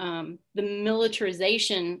the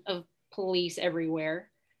militarization of police everywhere.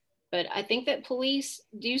 But I think that police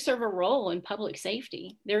do serve a role in public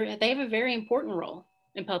safety. They have a very important role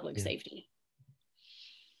in public safety.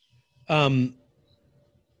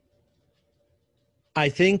 I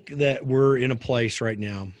think that we're in a place right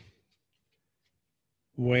now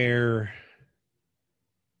where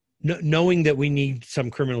knowing that we need some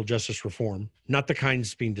criminal justice reform, not the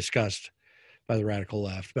kinds being discussed by the radical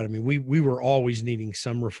left, but I mean, we were always needing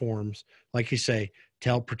some reforms, like you say, to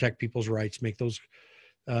help protect people's rights, make those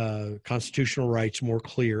constitutional rights more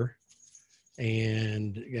clear.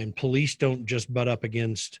 And police don't just butt up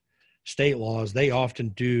against state laws. They often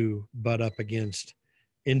do butt up against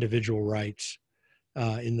individual rights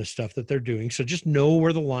in the stuff that they're doing. So just know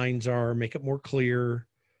where the lines are, make it more clear.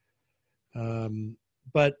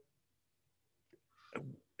 but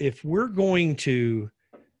if we're going to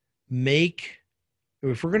neuter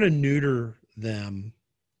them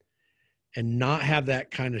and not have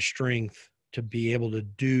that kind of strength to be able to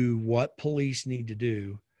do what police need to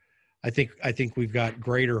do, I think we've got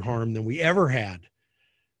greater harm than we ever had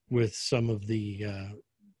with some of the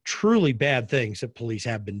truly bad things that police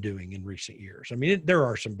have been doing in recent years. I mean, there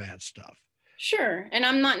are some bad stuff. Sure. And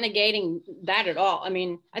I'm not negating that at all. I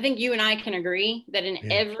mean, I think you and I can agree that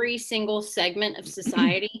in every single segment of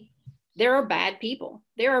society, there are bad people.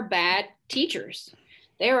 There are bad teachers.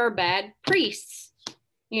 There are bad priests.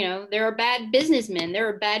 You know, there are bad businessmen. There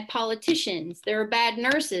are bad politicians. There are bad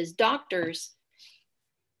nurses, doctors.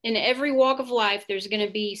 In every walk of life, there's going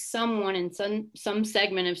to be someone in some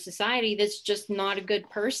segment of society that's just not a good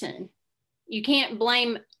person. You can't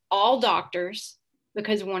blame all doctors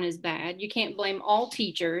because one is bad. You can't blame all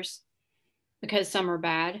teachers because some are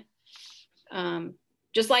bad.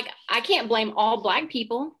 Just like I can't blame all Black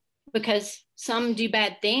people because some do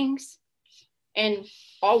bad things. And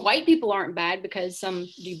all white people aren't bad because some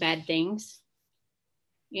do bad things.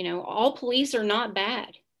 You know, all police are not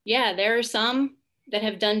bad. Yeah, there are some that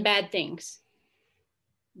have done bad things.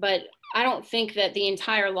 But I don't think that the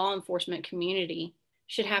entire law enforcement community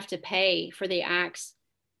should have to pay for the acts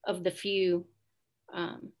of the few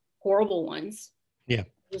horrible ones. Yeah.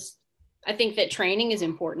 I think that training is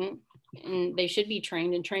important and they should be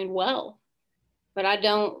trained and trained well. But I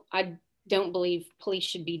don't believe police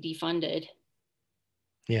should be defunded.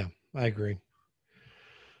 Yeah, I agree.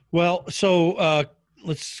 Well, so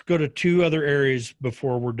let's go to two other areas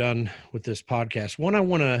before we're done with this podcast. One I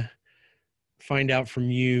want to find out from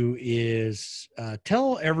you is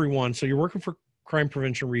tell everyone, so you're working for Crime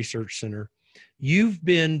Prevention Research Center. You've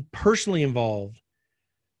been personally involved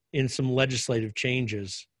in some legislative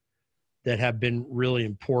changes that have been really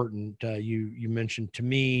important. You mentioned to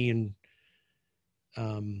me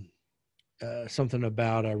and something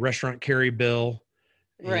about a restaurant carry bill.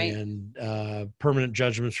 Right. And permanent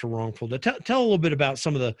judgments for wrongful death. Tell a little bit about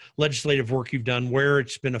some of the legislative work you've done, where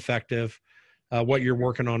it's been effective, what you're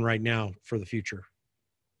working on right now for the future.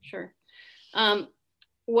 Sure.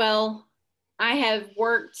 Well, I have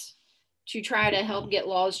worked to try to help get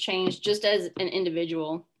laws changed just as an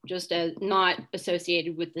individual, just as not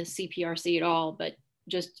associated with the CPRC at all, but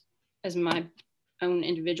just as my own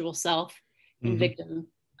individual self and victim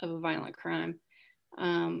of a violent crime.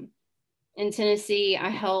 In Tennessee, I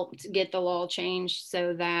helped get the law changed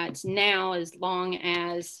so that now, as long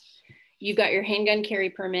as you've got your handgun carry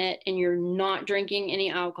permit and you're not drinking any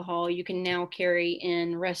alcohol, you can now carry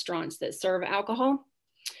in restaurants that serve alcohol.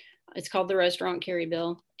 It's called the Restaurant Carry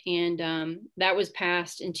Bill. And that was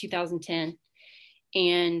passed in 2010.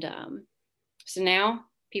 And so now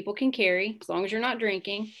people can carry as long as you're not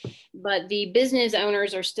drinking, but the business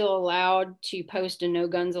owners are still allowed to post a no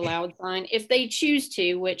guns allowed sign if they choose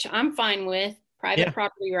to, which I'm fine with, private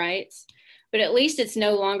property rights, but at least it's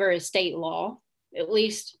no longer a state law. At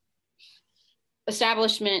least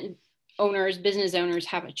establishment owners, business owners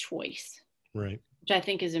have a choice, right? Which I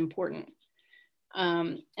think is important.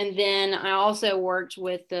 And then I also worked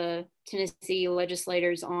with the Tennessee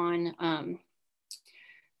legislators on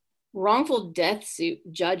wrongful death suit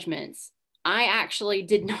judgments. I actually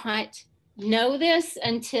did not know this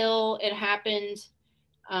until it happened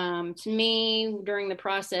to me during the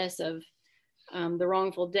process of the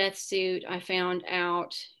wrongful death suit. I found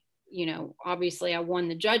out, you know, obviously I won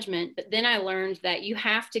the judgment, but then I learned that you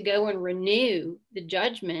have to go and renew the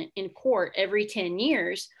judgment in court every 10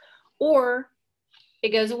 years or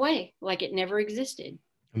it goes away like it never existed.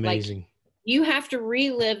 Amazing. Like, you have to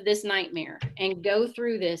relive this nightmare and go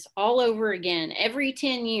through this all over again every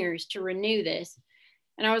 10 years to renew this.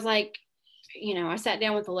 And I was like, you know, I sat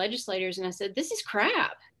down with the legislators and I said, this is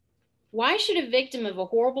crap. Why should a victim of a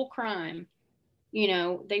horrible crime, you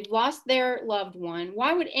know, they've lost their loved one.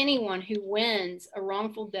 Why would anyone who wins a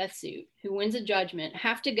wrongful death suit, who wins a judgment,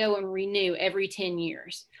 have to go and renew every 10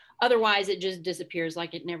 years? Otherwise, it just disappears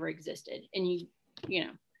like it never existed. And you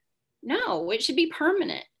know, no, it should be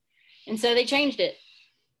permanent. And so they changed it.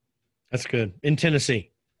 That's good. In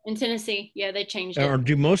Tennessee? In Tennessee, yeah, they changed it. Or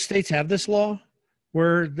do most states have this law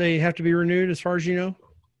where they have to be renewed as far as you know?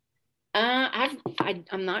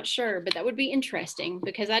 I'm not sure, but that would be interesting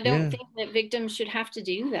because I don't think that victims should have to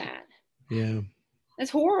do that. Yeah.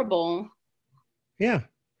 That's horrible. Yeah.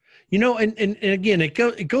 You know, and again,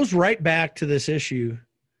 it goes right back to this issue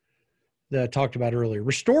that I talked about earlier.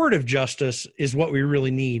 Restorative justice is what we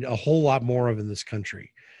really need a whole lot more of in this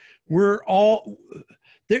country. We're all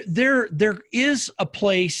there is a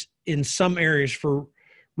place in some areas for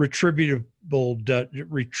retributive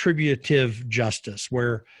retributive justice,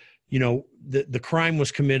 where, the crime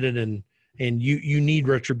was committed and you need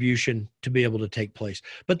retribution to be able to take place.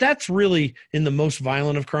 But that's really in the most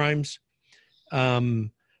violent of crimes.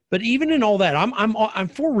 But even in all that, I'm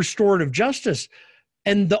for restorative justice.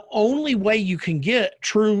 And the only way you can get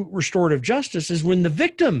true restorative justice is when the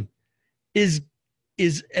victim is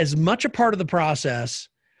as much a part of the process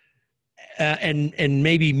and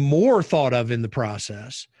maybe more thought of in the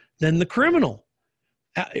process than the criminal.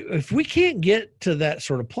 If we can't get to that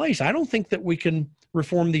sort of place, I don't think that we can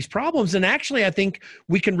reform these problems. And actually, I think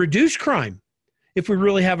we can reduce crime if we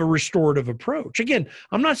really have a restorative approach. Again,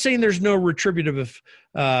 I'm not saying there's no retributive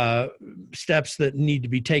steps that need to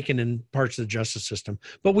be taken in parts of the justice system,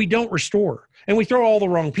 but we don't restore. And we throw all the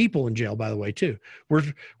wrong people in jail, by the way, too.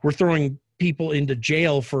 We're throwing people into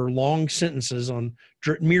jail for long sentences on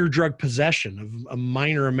mere drug possession of a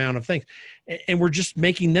minor amount of things. And we're just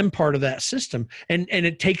making them part of that system. And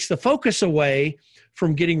it takes the focus away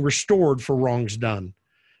from getting restored for wrongs done.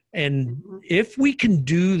 And if we can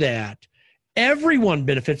do that, everyone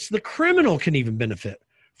benefits. The criminal can even benefit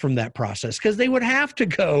from that process, because they would have to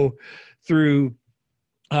go through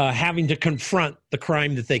having to confront the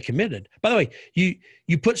crime that they committed. By the way,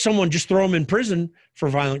 you put someone, just throw them in prison for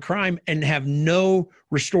violent crime and have no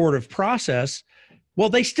restorative process. Well,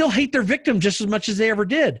 they still hate their victim just as much as they ever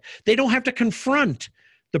did. They don't have to confront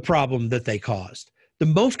the problem that they caused. The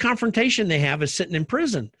most confrontation they have is sitting in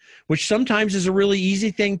prison, which sometimes is a really easy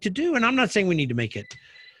thing to do. And I'm not saying we need to make it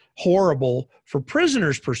horrible for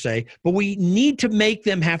prisoners per se, but we need to make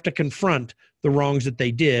them have to confront the wrongs that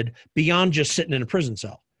they did beyond just sitting in a prison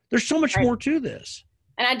cell. There's so much more to this.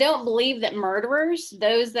 And I don't believe that murderers,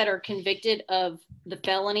 those that are convicted of the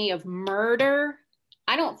felony of murder,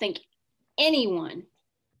 I don't think anyone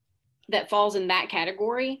that falls in that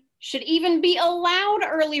category should even be allowed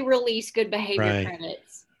early release good behavior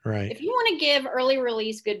credits. Right. If you want to give early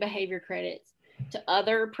release good behavior credits to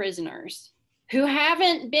other prisoners who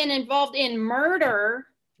haven't been involved in murder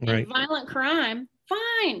and violent crime,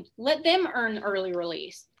 fine. Let them earn early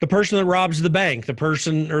release. The person that robs the bank, the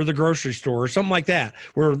person or the grocery store or something like that,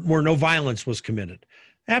 where no violence was committed.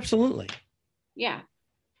 Absolutely. Yeah.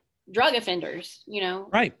 Drug offenders,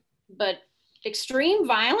 Right. But extreme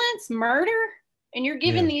violence, murder, and you're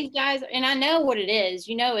giving these guys, and I know what it is,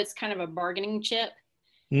 it's kind of a bargaining chip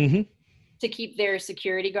to keep their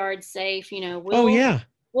security guards safe.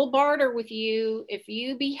 We'll barter with you. If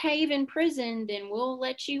you behave in prison, then we'll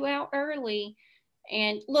let you out early.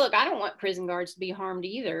 And look, I don't want prison guards to be harmed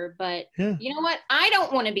either, but you know what? I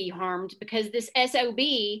don't want to be harmed because this SOB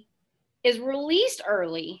is released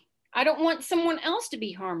early. I don't want someone else to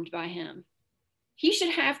be harmed by him. He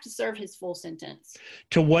should have to serve his full sentence.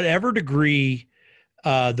 To whatever degree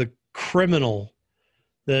the criminal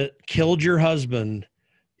that killed your husband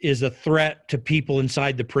is a threat to people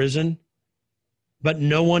inside the prison, but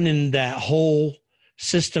no one in that whole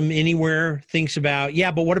system anywhere thinks about,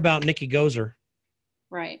 but what about Nikki Gozer?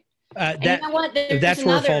 Right. That's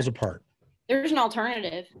where it falls apart. There's an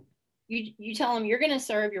alternative. You tell them you're going to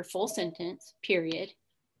serve your full sentence, period.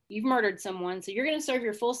 You've murdered someone, so you're going to serve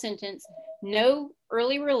your full sentence, no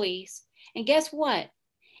early release. And guess what?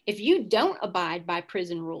 If you don't abide by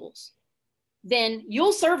prison rules, then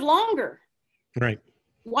you'll serve longer. Right.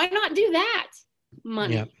 Why not do that?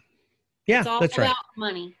 Money. Yeah, it's all that's about right.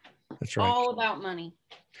 money. That's right. All about money.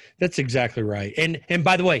 That's exactly right. And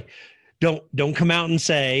by the way, don't come out and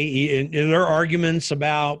say there are arguments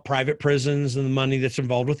about private prisons and the money that's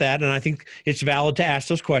involved with that. And I think it's valid to ask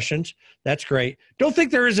those questions. That's great. Don't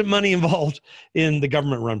think there isn't money involved in the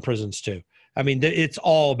government-run prisons too. I mean, it's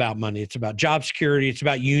all about money. It's about job security. It's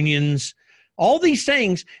about unions, all these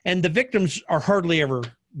things. And the victims are hardly ever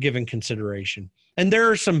given consideration. And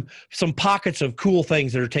there are some pockets of cool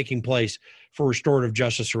things that are taking place for restorative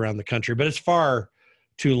justice around the country, but it's far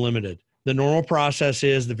too limited. The normal process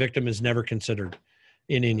is the victim is never considered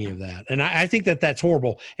in any of that. And I think that that's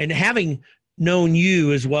horrible. And having known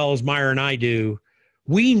you as well as Myra and I do,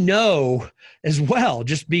 we know as well,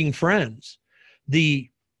 just being friends, the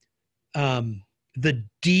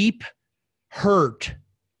deep hurt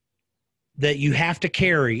that you have to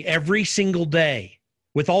carry every single day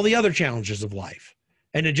with all the other challenges of life.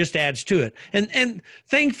 And it just adds to it. And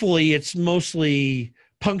thankfully, it's mostly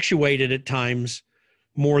punctuated at times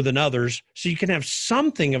more than others, so you can have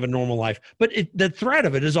something of a normal life. But the threat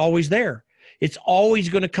of it is always there. It's always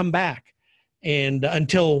going to come back, and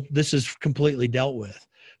until this is completely dealt with.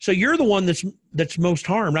 So you're the one that's most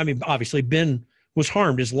harmed. I mean, obviously, Ben was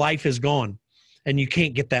harmed. His life is gone, and you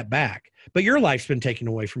can't get that back. But your life's been taken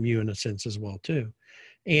away from you in a sense as well, too.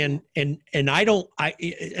 And I don't,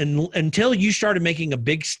 until you started making a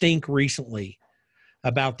big stink recently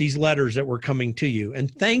about these letters that were coming to you. And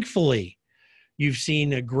thankfully you've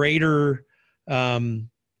seen a greater, some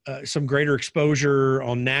greater exposure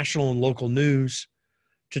on national and local news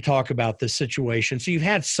to talk about this situation. So you've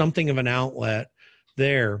had something of an outlet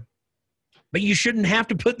there, but you shouldn't have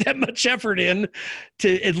to put that much effort in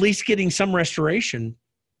to at least getting some restoration.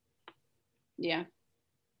 Yeah.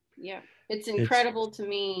 Yeah. It's incredible to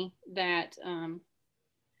me that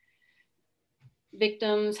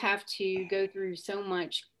victims have to go through so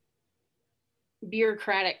much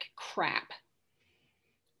bureaucratic crap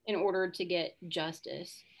in order to get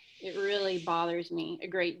justice. It really bothers me a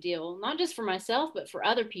great deal, not just for myself, but for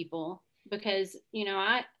other people, because, you know,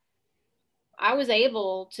 I was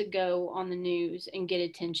able to go on the news and get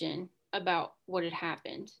attention about what had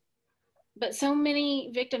happened. But so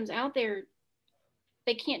many victims out there,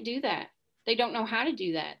 they can't do that. They don't know how to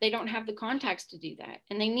do that. They don't have the contacts to do that.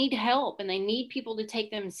 And they need help, and they need people to take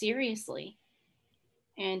them seriously.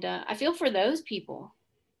 And I feel for those people,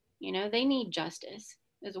 you know, they need justice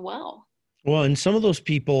as well. Well, and some of those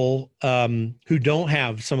people who don't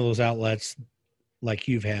have some of those outlets like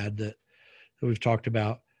you've had that we've talked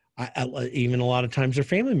about, even a lot of times their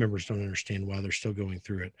family members don't understand why they're still going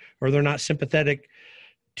through it, or they're not sympathetic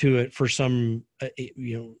to it for some,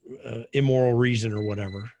 immoral reason or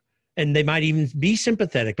whatever. And they might even be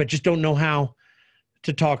sympathetic, but just don't know how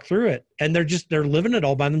to talk through it. And they're living it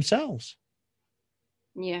all by themselves.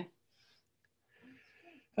 Yeah.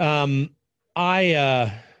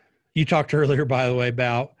 You talked earlier, by the way,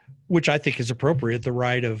 about, which I think is appropriate, the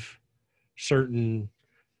right of certain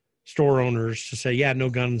store owners to say, yeah, no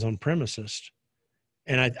guns on premises.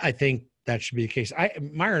 And I think that should be the case.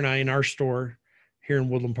 Myra and I, in our store here in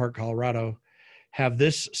Woodland Park, Colorado, have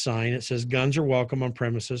this sign. It says, guns are welcome on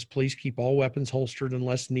premises. Please keep all weapons holstered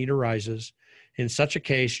unless need arises. In such a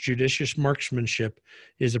case, judicious marksmanship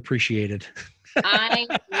is appreciated. I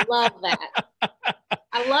love that.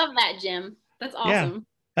 I love that, Jim. That's awesome.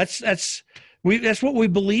 Yeah, that's what we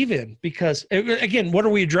believe in, because again, what are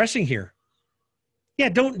we addressing here? Yeah,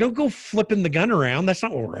 don't go flipping the gun around. That's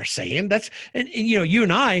not what we're saying. And you know, you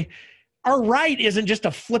and I, our right isn't just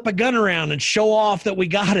to flip a gun around and show off that we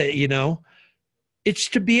got it, you know. It's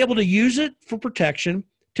to be able to use it for protection,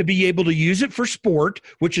 to be able to use it for sport,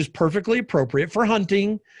 which is perfectly appropriate, for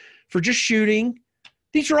hunting, for just shooting.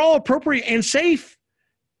 These are all appropriate and safe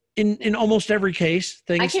in almost every case.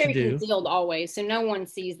 Things I carry to do. concealed always, so no one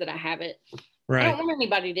sees that I have it. Right. I don't want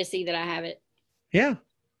anybody to see that I have it. Yeah,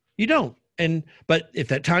 you don't. But if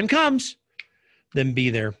that time comes, then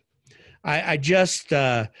be there. I just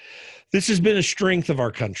this has been a strength of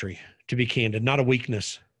our country, to be candid, not a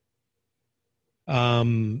weakness.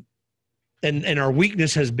 And our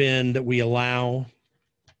weakness has been that we allow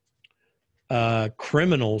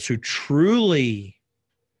criminals who truly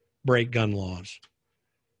break gun laws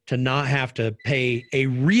to not have to pay a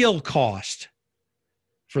real cost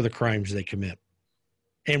for the crimes they commit.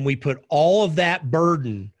 And we put all of that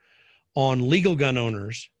burden on legal gun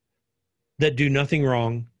owners that do nothing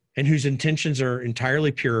wrong and whose intentions are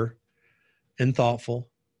entirely pure and thoughtful.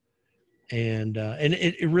 And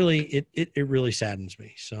it really saddens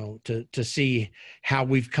me. So to see how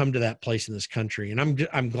we've come to that place in this country, and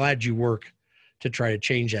I'm glad you work to try to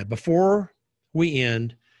change that. Before we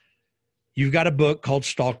end, you've got a book called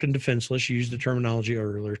Stalked and Defenseless. You used the terminology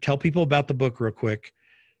earlier. Tell people about the book real quick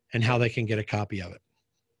and how they can get a copy of it.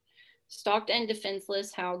 Stalked and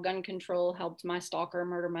Defenseless, How Gun Control Helped My Stalker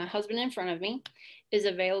Murder My Husband in Front of Me, is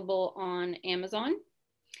available on Amazon.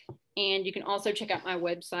 And you can also check out my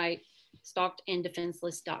website,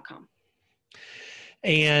 stalkedanddefenseless.com.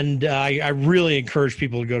 And I really encourage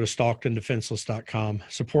people to go to stalkedanddefenseless.com.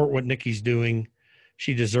 Support what Nikki's doing.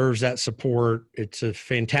 She deserves that support. It's a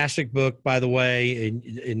fantastic book, by the way,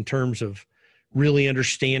 in terms of really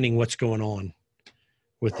understanding what's going on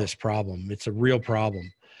with this problem. It's a real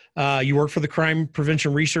problem. You work for the Crime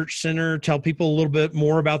Prevention Research Center. Tell people a little bit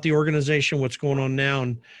more about the organization, what's going on now,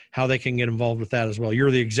 and how they can get involved with that as well.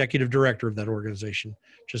 You're the executive director of that organization,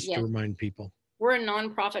 just to remind people. We're a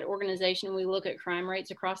nonprofit organization. We look at crime rates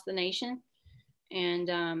across the nation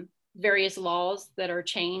and various laws that are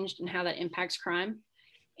changed and how that impacts crime.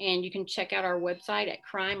 And you can check out our website at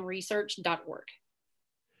crimeresearch.org.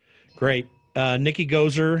 Great. Nikki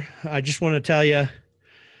Gozer, I just want to tell you,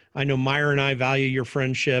 I know Myra and I value your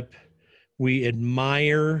friendship. We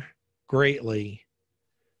admire greatly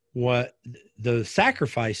what the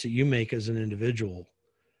sacrifice that you make as an individual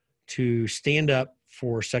to stand up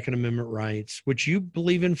for Second Amendment rights, which you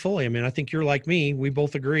believe in fully. I mean, I think you're like me. We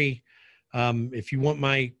both agree. If you want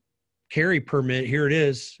my carry permit, here it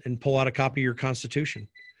is, and pull out a copy of your Constitution.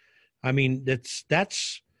 I mean, that's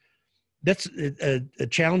a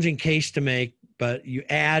challenging case to make, but you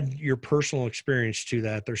add your personal experience to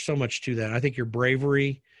that. There's so much to that. I think your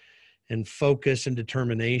bravery and focus and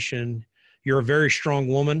determination. You're a very strong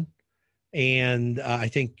woman. And I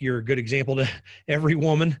think you're a good example to every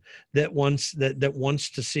woman that wants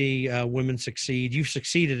to see women succeed. You've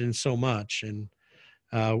succeeded in so much, and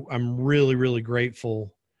I'm really, really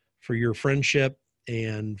grateful for your friendship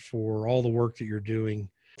and for all the work that you're doing.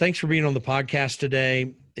 Thanks for being on the podcast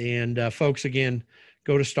today. And folks, again,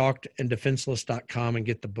 go to stalkedanddefenseless.com and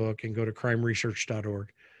get the book, and go to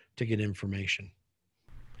crimeresearch.org to get information.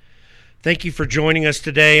 Thank you for joining us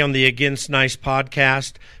today on the Against Nice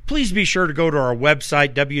podcast. Please be sure to go to our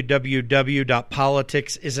website,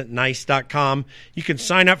 www.politicsisn'tnice.com. You can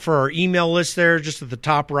sign up for our email list there just at the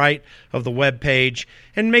top right of the web page.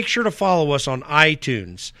 And make sure to follow us on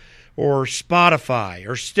iTunes or Spotify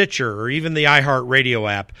or Stitcher or even the iHeartRadio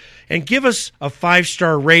app. And give us a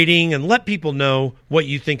 5-star rating and let people know what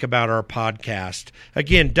you think about our podcast.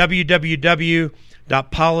 Again,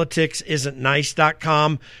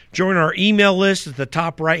 www.politicsisn'tnice.com. Join our email list at the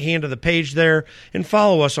top right hand of the page there, and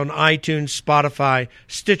follow us on iTunes, Spotify,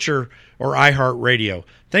 Stitcher, or iHeartRadio.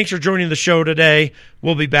 Thanks for joining the show today.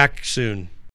 We'll be back soon.